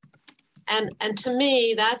 And to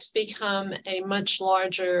me, that's become a much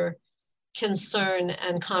larger concern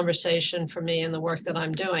and conversation for me in the work that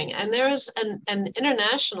I'm doing. And there is an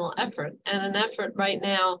international effort and an effort right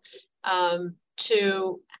now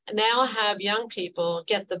to now have young people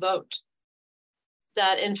get the vote.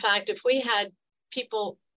 That in fact, if we had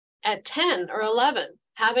people at 10 or 11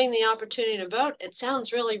 having the opportunity to vote, it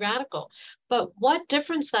sounds really radical. But what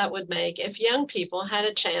difference that would make if young people had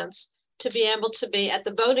a chance to be able to be at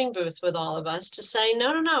the voting booth with all of us to say,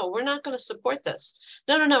 no, we're not going to support this.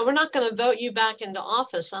 No, we're not going to vote you back into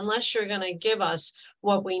office unless you're going to give us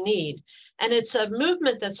what we need. And it's a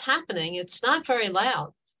movement that's happening. It's not very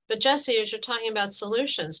loud. But Jesse, as you're talking about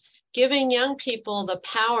solutions, giving young people the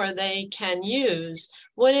power they can use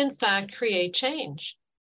would in fact create change.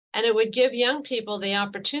 And it would give young people the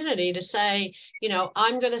opportunity to say, you know,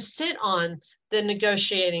 I'm going to sit on the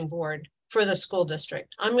negotiating board for the school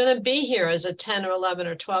district. I'm going to be here as a 10 or 11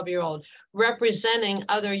 or 12-year-old representing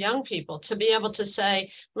other young people to be able to say,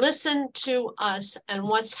 listen to us and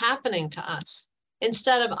what's happening to us.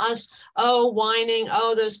 Instead of us, whining,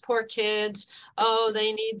 those poor kids,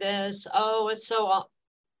 they need this, it's so,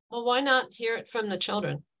 well, why not hear it from the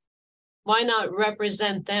children? Why not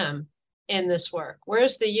represent them in this work?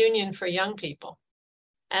 Where's the union for young people?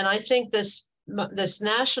 And I think this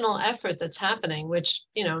national effort that's happening, which,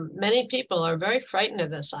 you know, many people are very frightened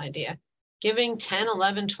of this idea, giving 10,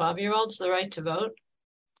 11, 12-year-olds the right to vote.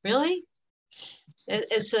 Really?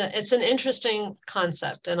 It's an interesting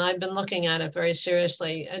concept, and I've been looking at it very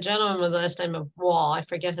seriously. A gentleman with the last name of Wall, I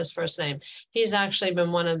forget his first name, he's actually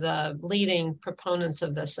been one of the leading proponents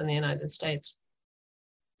of this in the United States.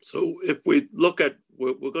 So if we look at,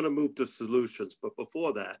 we're going to move to solutions, but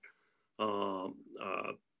before that,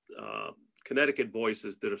 Connecticut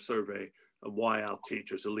Voices did a survey of why our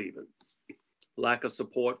teachers are leaving. Lack of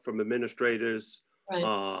support from administrators,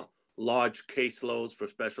 right. Large caseloads for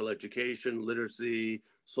special education, literacy,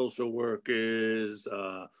 social workers,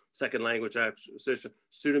 second language acquisition,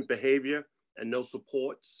 student behavior, and no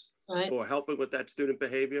supports. Right. for helping with that student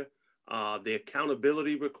behavior. The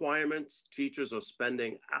accountability requirements, teachers are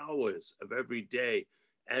spending hours of every day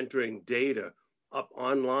entering data up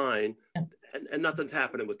online, and nothing's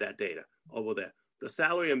happening with that data over there. The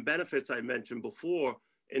salary and benefits I mentioned before,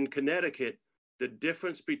 in Connecticut, the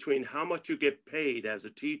difference between how much you get paid as a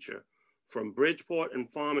teacher from Bridgeport and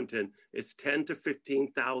Farmington is $10,000 to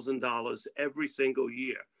 $15,000 every single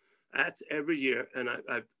year. That's every year. And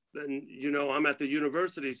and you know, I'm at the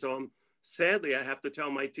university, so sadly, I have to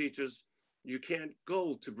tell my teachers, you can't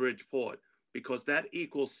go to Bridgeport because that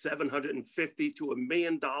equals $750,000 to $1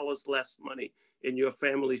 million less money in your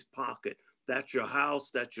family's pocket. That's your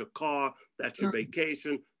house, that's your car, that's your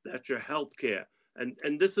vacation, that's your health care.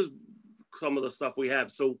 And this is some of the stuff we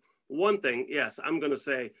have. So one thing, yes, I'm going to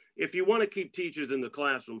say, if you want to keep teachers in the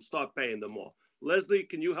classroom, start paying them more. Leslie,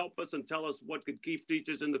 can you help us and tell us what could keep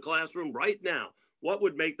teachers in the classroom right now? What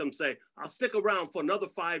would make them say, I'll stick around for another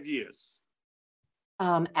 5 years?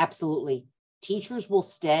 Absolutely. Teachers will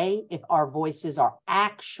stay if our voices are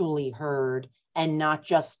actually heard and not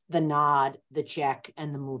just the nod, the check,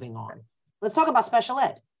 and the moving on. Let's talk about special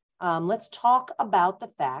ed. Let's talk about the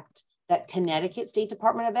fact that Connecticut State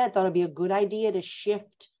Department of Ed thought it'd be a good idea to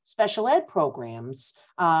shift special ed programs,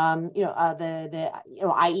 the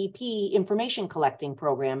IEP information collecting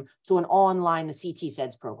program to an online, the CT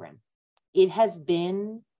SEDS program. It has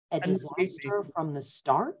been a disaster from the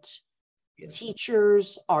start. Yes.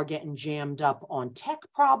 Teachers are getting jammed up on tech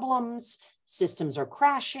problems. Systems are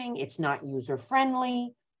crashing. It's not user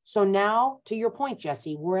friendly. So now, to your point,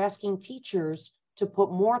 Jesse, we're asking teachers to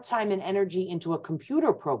put more time and energy into a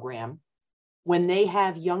computer program when they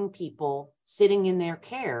have young people sitting in their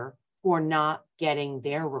care who are not getting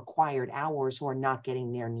their required hours, who are not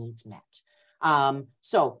getting their needs met.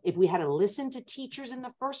 So if we had to listen to teachers in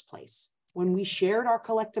the first place, when we shared our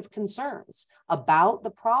collective concerns about the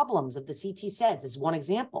problems of the CT SEDS as one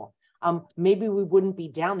example, maybe we wouldn't be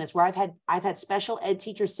down this, where I've had special ed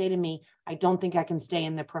teachers say to me, I don't think I can stay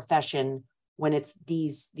in the profession when it's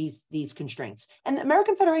these constraints. And the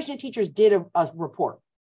American Federation of Teachers did a report,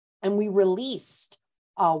 and we released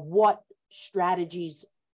what strategies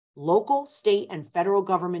local, state, and federal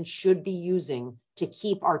government should be using to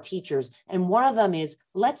keep our teachers. And one of them is,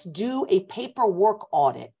 let's do a paperwork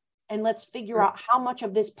audit, and let's figure out how much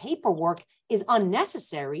of this paperwork is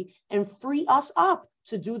unnecessary and free us up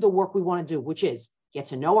to do the work we want to do, which is get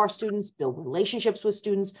to know our students, build relationships with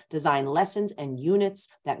students, design lessons and units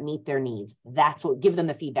that meet their needs. That's what, give them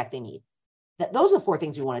the feedback they need. Those are the 4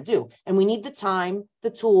 things we want to do. And we need the time, the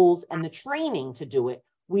tools, and the training to do it.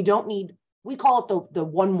 We don't need, we call it the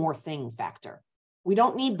one more thing factor. We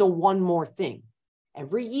don't need the one more thing.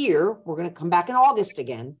 Every year, we're going to come back in August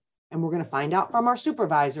again, and we're going to find out from our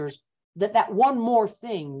supervisors that one more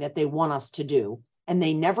thing that they want us to do, and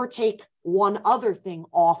they never take one other thing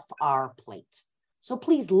off our plate. So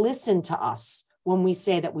please listen to us when we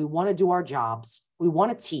say that we want to do our jobs, we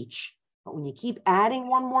want to teach, but when you keep adding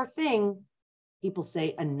one more thing, people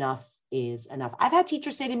say enough is enough. I've had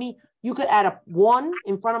teachers say to me, you could add a 1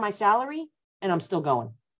 in front of my salary and I'm still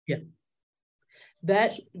going. Yeah.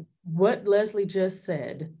 That, what Leslie just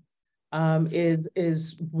said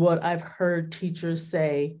is what I've heard teachers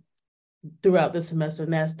say throughout the semester,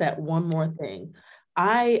 and that's that one more thing.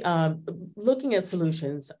 Looking at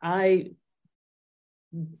solutions, I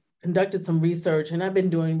conducted some research, and I've been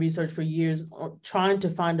doing research for years, trying to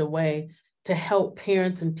find a way to help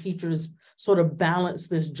parents and teachers sort of balance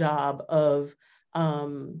this job of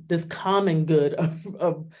this common good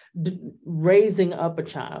of raising up a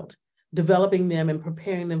child, developing them and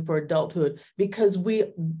preparing them for adulthood, because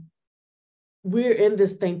we're in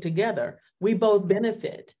this thing together. We both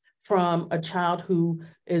benefit from a child who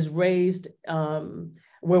is raised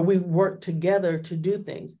where we work together to do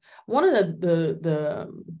things. One of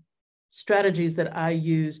the strategies that I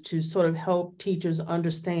use to sort of help teachers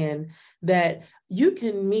understand that you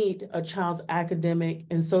can meet a child's academic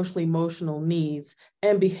and social emotional needs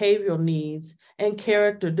and behavioral needs and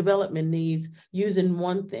character development needs using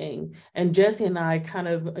one thing. And Jesse and I kind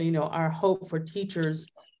of, our Hope for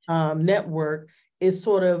Teachers network is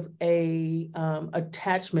sort of a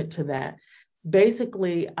attachment to that.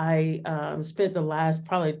 Basically, I spent the last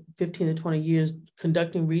probably 15 to 20 years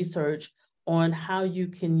conducting research on how you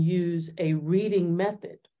can use a reading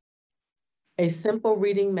method, a simple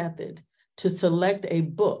reading method, to select a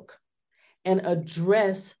book and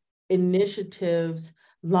address initiatives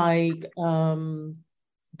like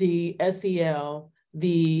the SEL,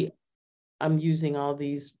 I'm using all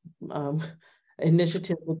these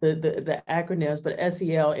initiatives with the acronyms, but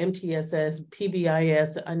SEL, MTSS,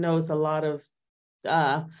 PBIS, I know it's a lot of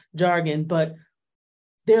jargon, but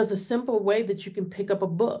There's a simple way that you can pick up a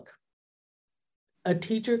book. A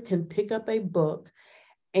teacher can pick up a book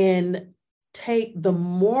and take the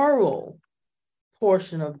moral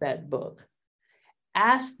portion of that book,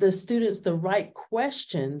 ask the students the right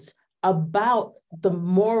questions about the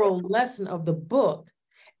moral lesson of the book,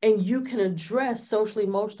 and you can address social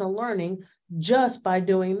emotional learning just by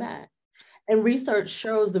doing that. And research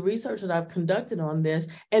shows, the research that I've conducted on this,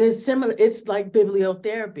 and it's similar, it's like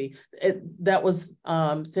bibliotherapy. That was,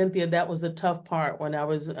 Cynthia, that was the tough part when I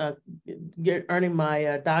was earning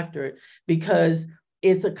my doctorate, because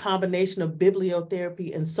it's a combination of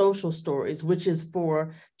bibliotherapy and social stories, which is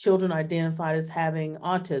for children identified as having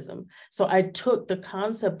autism. So I took the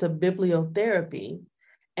concept of bibliotherapy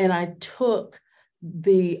and I took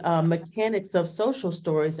the mechanics of social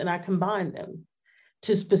stories and I combined them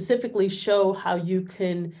to specifically show how you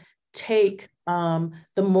can take the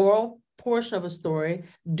moral portion of a story,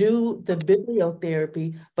 do the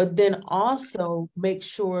bibliotherapy, but then also make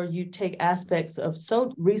sure you take aspects of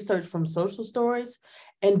research from social stories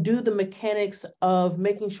and do the mechanics of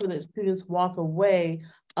making sure that students walk away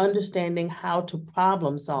understanding how to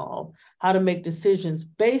problem solve, how to make decisions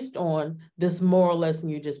based on this moral lesson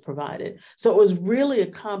you just provided. So it was really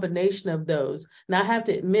a combination of those. And I have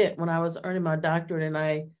to admit, when I was earning my doctorate and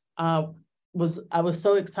I was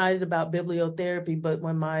so excited about bibliotherapy, but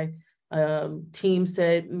when my team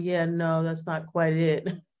said, yeah, no, that's not quite it.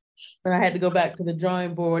 And I had to go back to the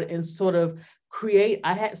drawing board and sort of create,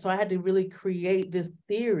 I had to really create this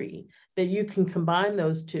theory that you can combine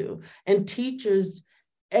those two. And teachers,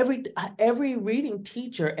 every reading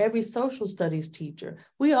teacher, every social studies teacher,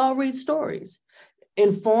 we all read stories.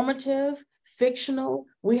 Informative, fictional,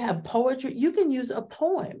 we have poetry. You can use a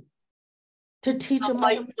poem to teach them.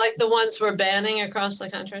 Like the ones we're banning across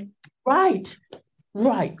the country? Right,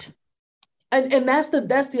 right. And that's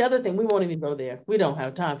the other thing. We won't even go there. We don't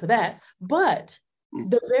have time for that. But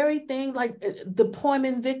the very thing, like the poem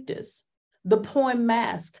Invictus, the poem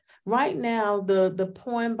Mask. Right now, the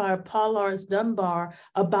poem by Paul Laurence Dunbar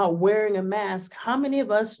about wearing a mask, how many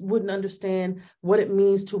of us wouldn't understand what it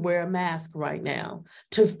means to wear a mask right now,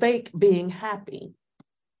 to fake being happy?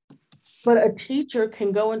 But a teacher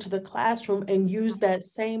can go into the classroom and use that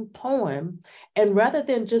same poem, and rather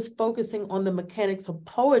than just focusing on the mechanics of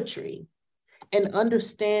poetry and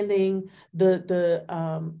understanding the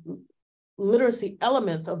literacy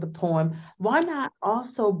elements of the poem, why not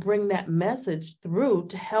also bring that message through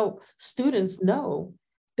to help students know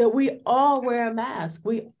that we all wear a mask,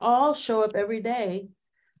 we all show up every day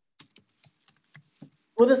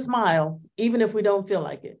with a smile, even if we don't feel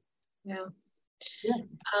like it. Yeah. Yeah.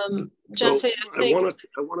 Jesse, so I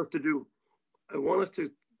want us to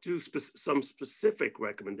do some specific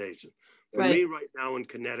recommendations. For me right now in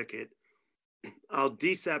Connecticut, our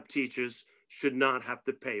DSAP teachers should not have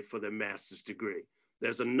to pay for their master's degree.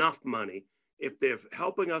 There's enough money. If they're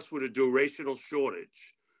helping us with a durational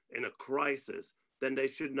shortage in a crisis, then they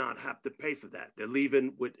should not have to pay for that. They're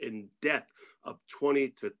leaving in debt of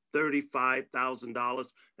 $20,000 to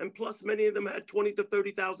 $35,000, and plus many of them had $20,000 to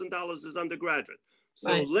 $30,000 as undergraduate.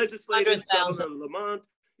 So legislators, Governor Lamont,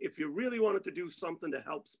 if you really wanted to do something to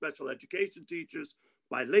help special education teachers,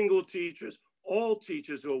 bilingual teachers, all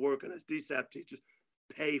teachers who are working as DSAP teachers,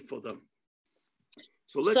 pay for them.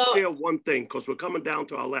 So let's share one thing, because we're coming down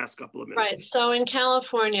to our last couple of minutes. Right. So in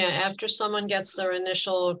California, after someone gets their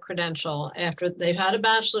initial credential, after they've had a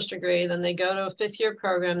bachelor's degree, then they go to a fifth-year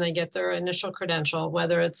program, they get their initial credential,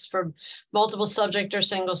 whether it's for multiple subject or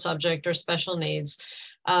single subject or special needs.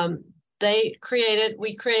 We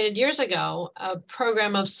created years ago a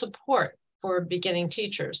program of support for beginning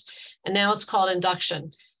teachers, and now it's called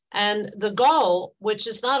induction. And the goal, which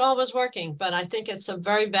is not always working, but I think it's a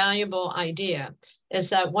very valuable idea, is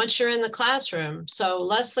that once you're in the classroom, so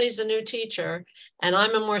Leslie's a new teacher and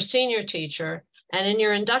I'm a more senior teacher, and in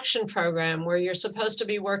your induction program where you're supposed to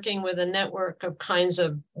be working with a network of kinds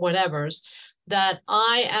of whatevers, that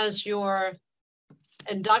I, as your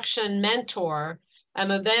induction mentor,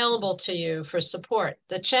 am available to you for support.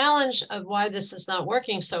 The challenge of why this is not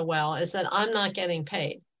working so well is that I'm not getting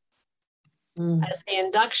paid. As the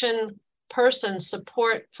induction person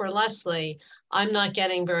support for Leslie, I'm not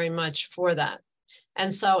getting very much for that.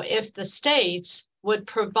 And so if the states would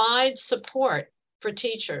provide support for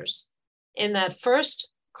teachers in that first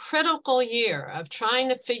critical year of trying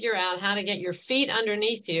to figure out how to get your feet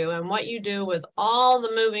underneath you and what you do with all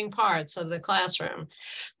the moving parts of the classroom,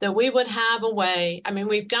 that we would have a way. I mean,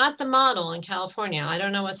 we've got the model in California. I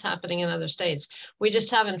don't know what's happening in other states. We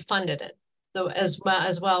just haven't funded it. as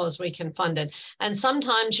well as we can fund it. And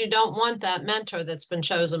sometimes you don't want that mentor that's been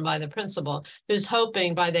chosen by the principal, who's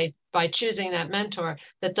hoping by choosing that mentor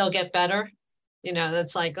that they'll get better. You know,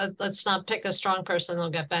 that's like, let's not pick a strong person, they'll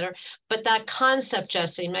get better. But that concept,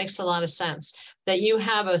 Jesse, makes a lot of sense, that you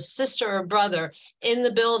have a sister or brother in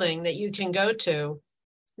the building that you can go to,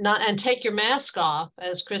 and take your mask off,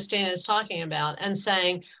 as Christina is talking about, and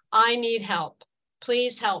saying, I need help,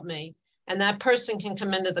 please help me. And that person can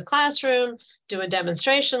come into the classroom, do a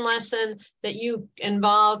demonstration lesson, that you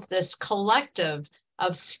involve this collective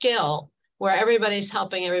of skill where everybody's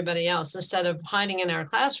helping everybody else, instead of hiding in our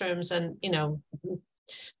classrooms and, you know,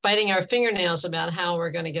 biting our fingernails about how we're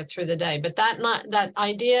going to get through the day. But that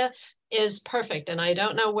idea is perfect. And I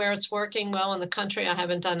don't know where it's working well in the country. I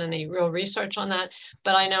haven't done any real research on that,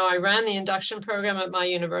 but I know I ran the induction program at my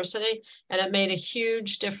university and it made a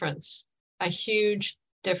huge difference,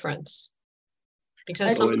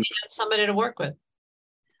 because somebody had somebody to work with.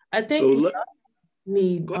 I think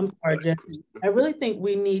I'm sorry, Jesse. I really think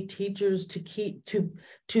we need teachers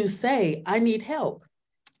to say, I need help.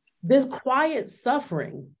 This quiet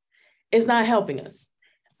suffering is not helping us.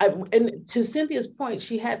 And to Cynthia's point,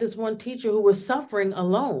 she had this one teacher who was suffering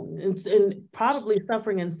alone and probably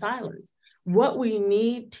suffering in silence. What we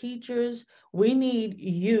need, teachers, we need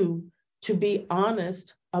you to be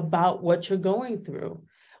honest about what you're going through.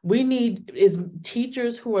 We need, is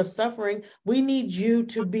teachers who are suffering, we need you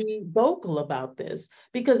to be vocal about this,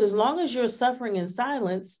 because as long as you're suffering in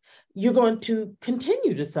silence, you're going to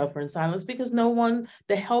continue to suffer in silence, because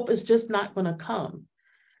the help is just not going to come.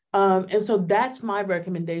 And so that's my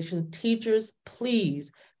recommendation. Teachers,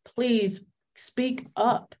 please, please speak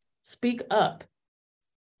up.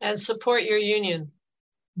 And support your union.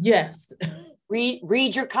 Yes.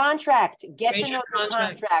 Read your contract, get to know your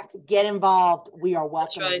contract, get involved. We are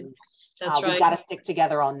welcoming. That's right. We've got to stick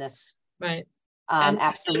together on this. Right.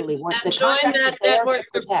 Absolutely. The contract is there to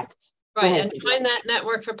protect. Right. And join that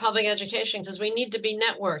network for public education, because we need to be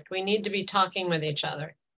networked. We need to be talking with each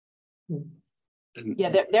other.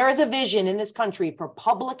 Yeah, there is a vision in this country for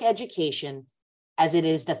public education, as it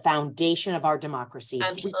is the foundation of our democracy.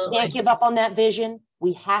 Absolutely. We can't give up on that vision.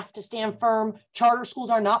 We have to stand firm. Charter schools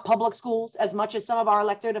are not public schools, as much as some of our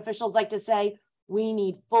elected officials like to say. We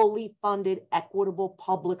need fully funded, equitable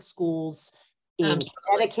public schools in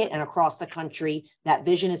Connecticut and across the country. That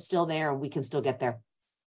vision is still there, and we can still get there.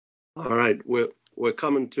 All right, we're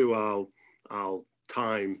coming to our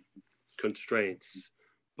time constraints,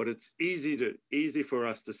 but it's easy for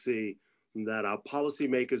us to see that our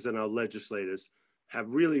policymakers and our legislators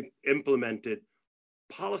have really implemented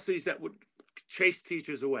policies that would chase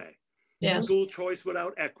teachers away. Yes. School choice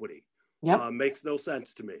without equity makes no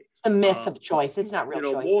sense to me. It's the myth of choice. It's not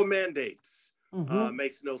real choice. More mandates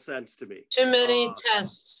makes no sense to me. Too many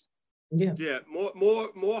tests. Yeah,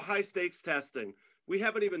 more high stakes testing. We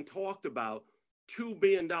haven't even talked about $2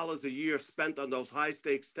 billion a year spent on those high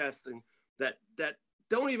stakes testing that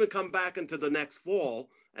don't even come back into the next fall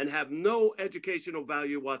and have no educational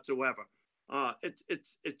value whatsoever.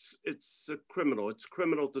 It's a criminal. It's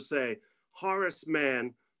criminal to say. Horace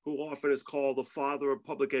Mann, who often is called the father of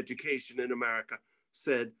public education in America,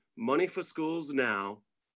 said, money for schools now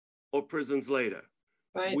or prisons later.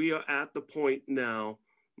 Right. We are at the point now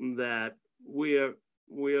that we are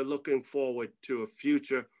looking forward to a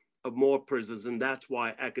future of more prisons. And that's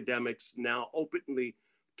why academics now openly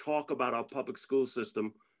talk about our public school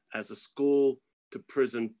system as a school to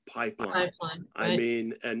prison pipeline. Right. I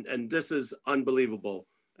mean, and this is unbelievable.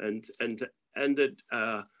 And to end it,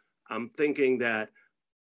 I'm thinking that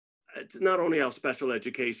it's not only our special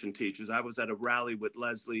education teachers. I was at a rally with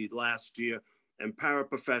Leslie last year, and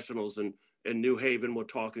paraprofessionals in New Haven were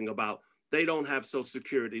talking about they don't have Social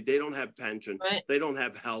Security, they don't have pension, they don't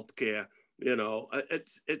have health care. You know,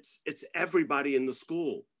 it's everybody in the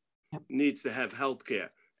school needs to have health care.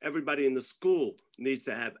 Everybody in the school needs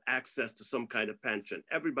to have access to some kind of pension.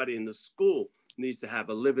 Everybody in the school needs to have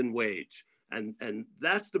a living wage. And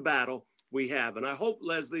that's the battle we have. And I hope,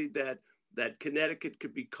 Leslie, that Connecticut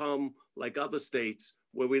could become like other states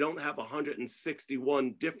where we don't have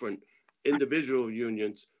 161 different individual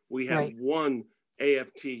unions. We have one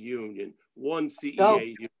AFT union, one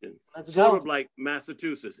CEA union, sort of like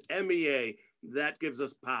Massachusetts, MEA, that gives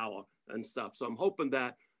us power and stuff. So I'm hoping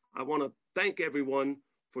that I want to thank everyone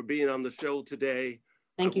for being on the show today.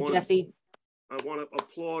 Thank you, Jesse. I want to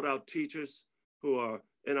applaud our teachers who are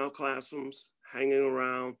in our classrooms, hanging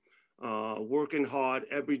around, working hard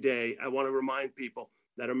every day. I want to remind people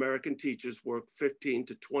that American teachers work 15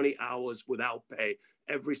 to 20 hours without pay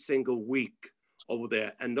every single week over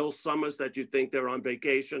there. And those summers that you think they're on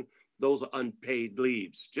vacation, those are unpaid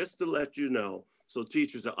leaves, just to let you know. So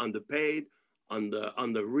teachers are underpaid,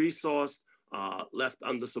 under-resourced, left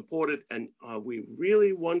under-supported, and are we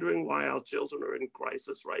really wondering why our children are in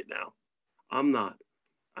crisis right now? I'm not.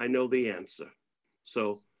 I know the answer.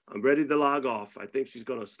 So I'm ready to log off. I think she's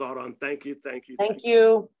going to start on thank you, thank you. Thank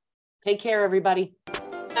you. Take care, everybody.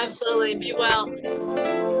 Absolutely. Be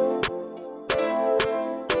well.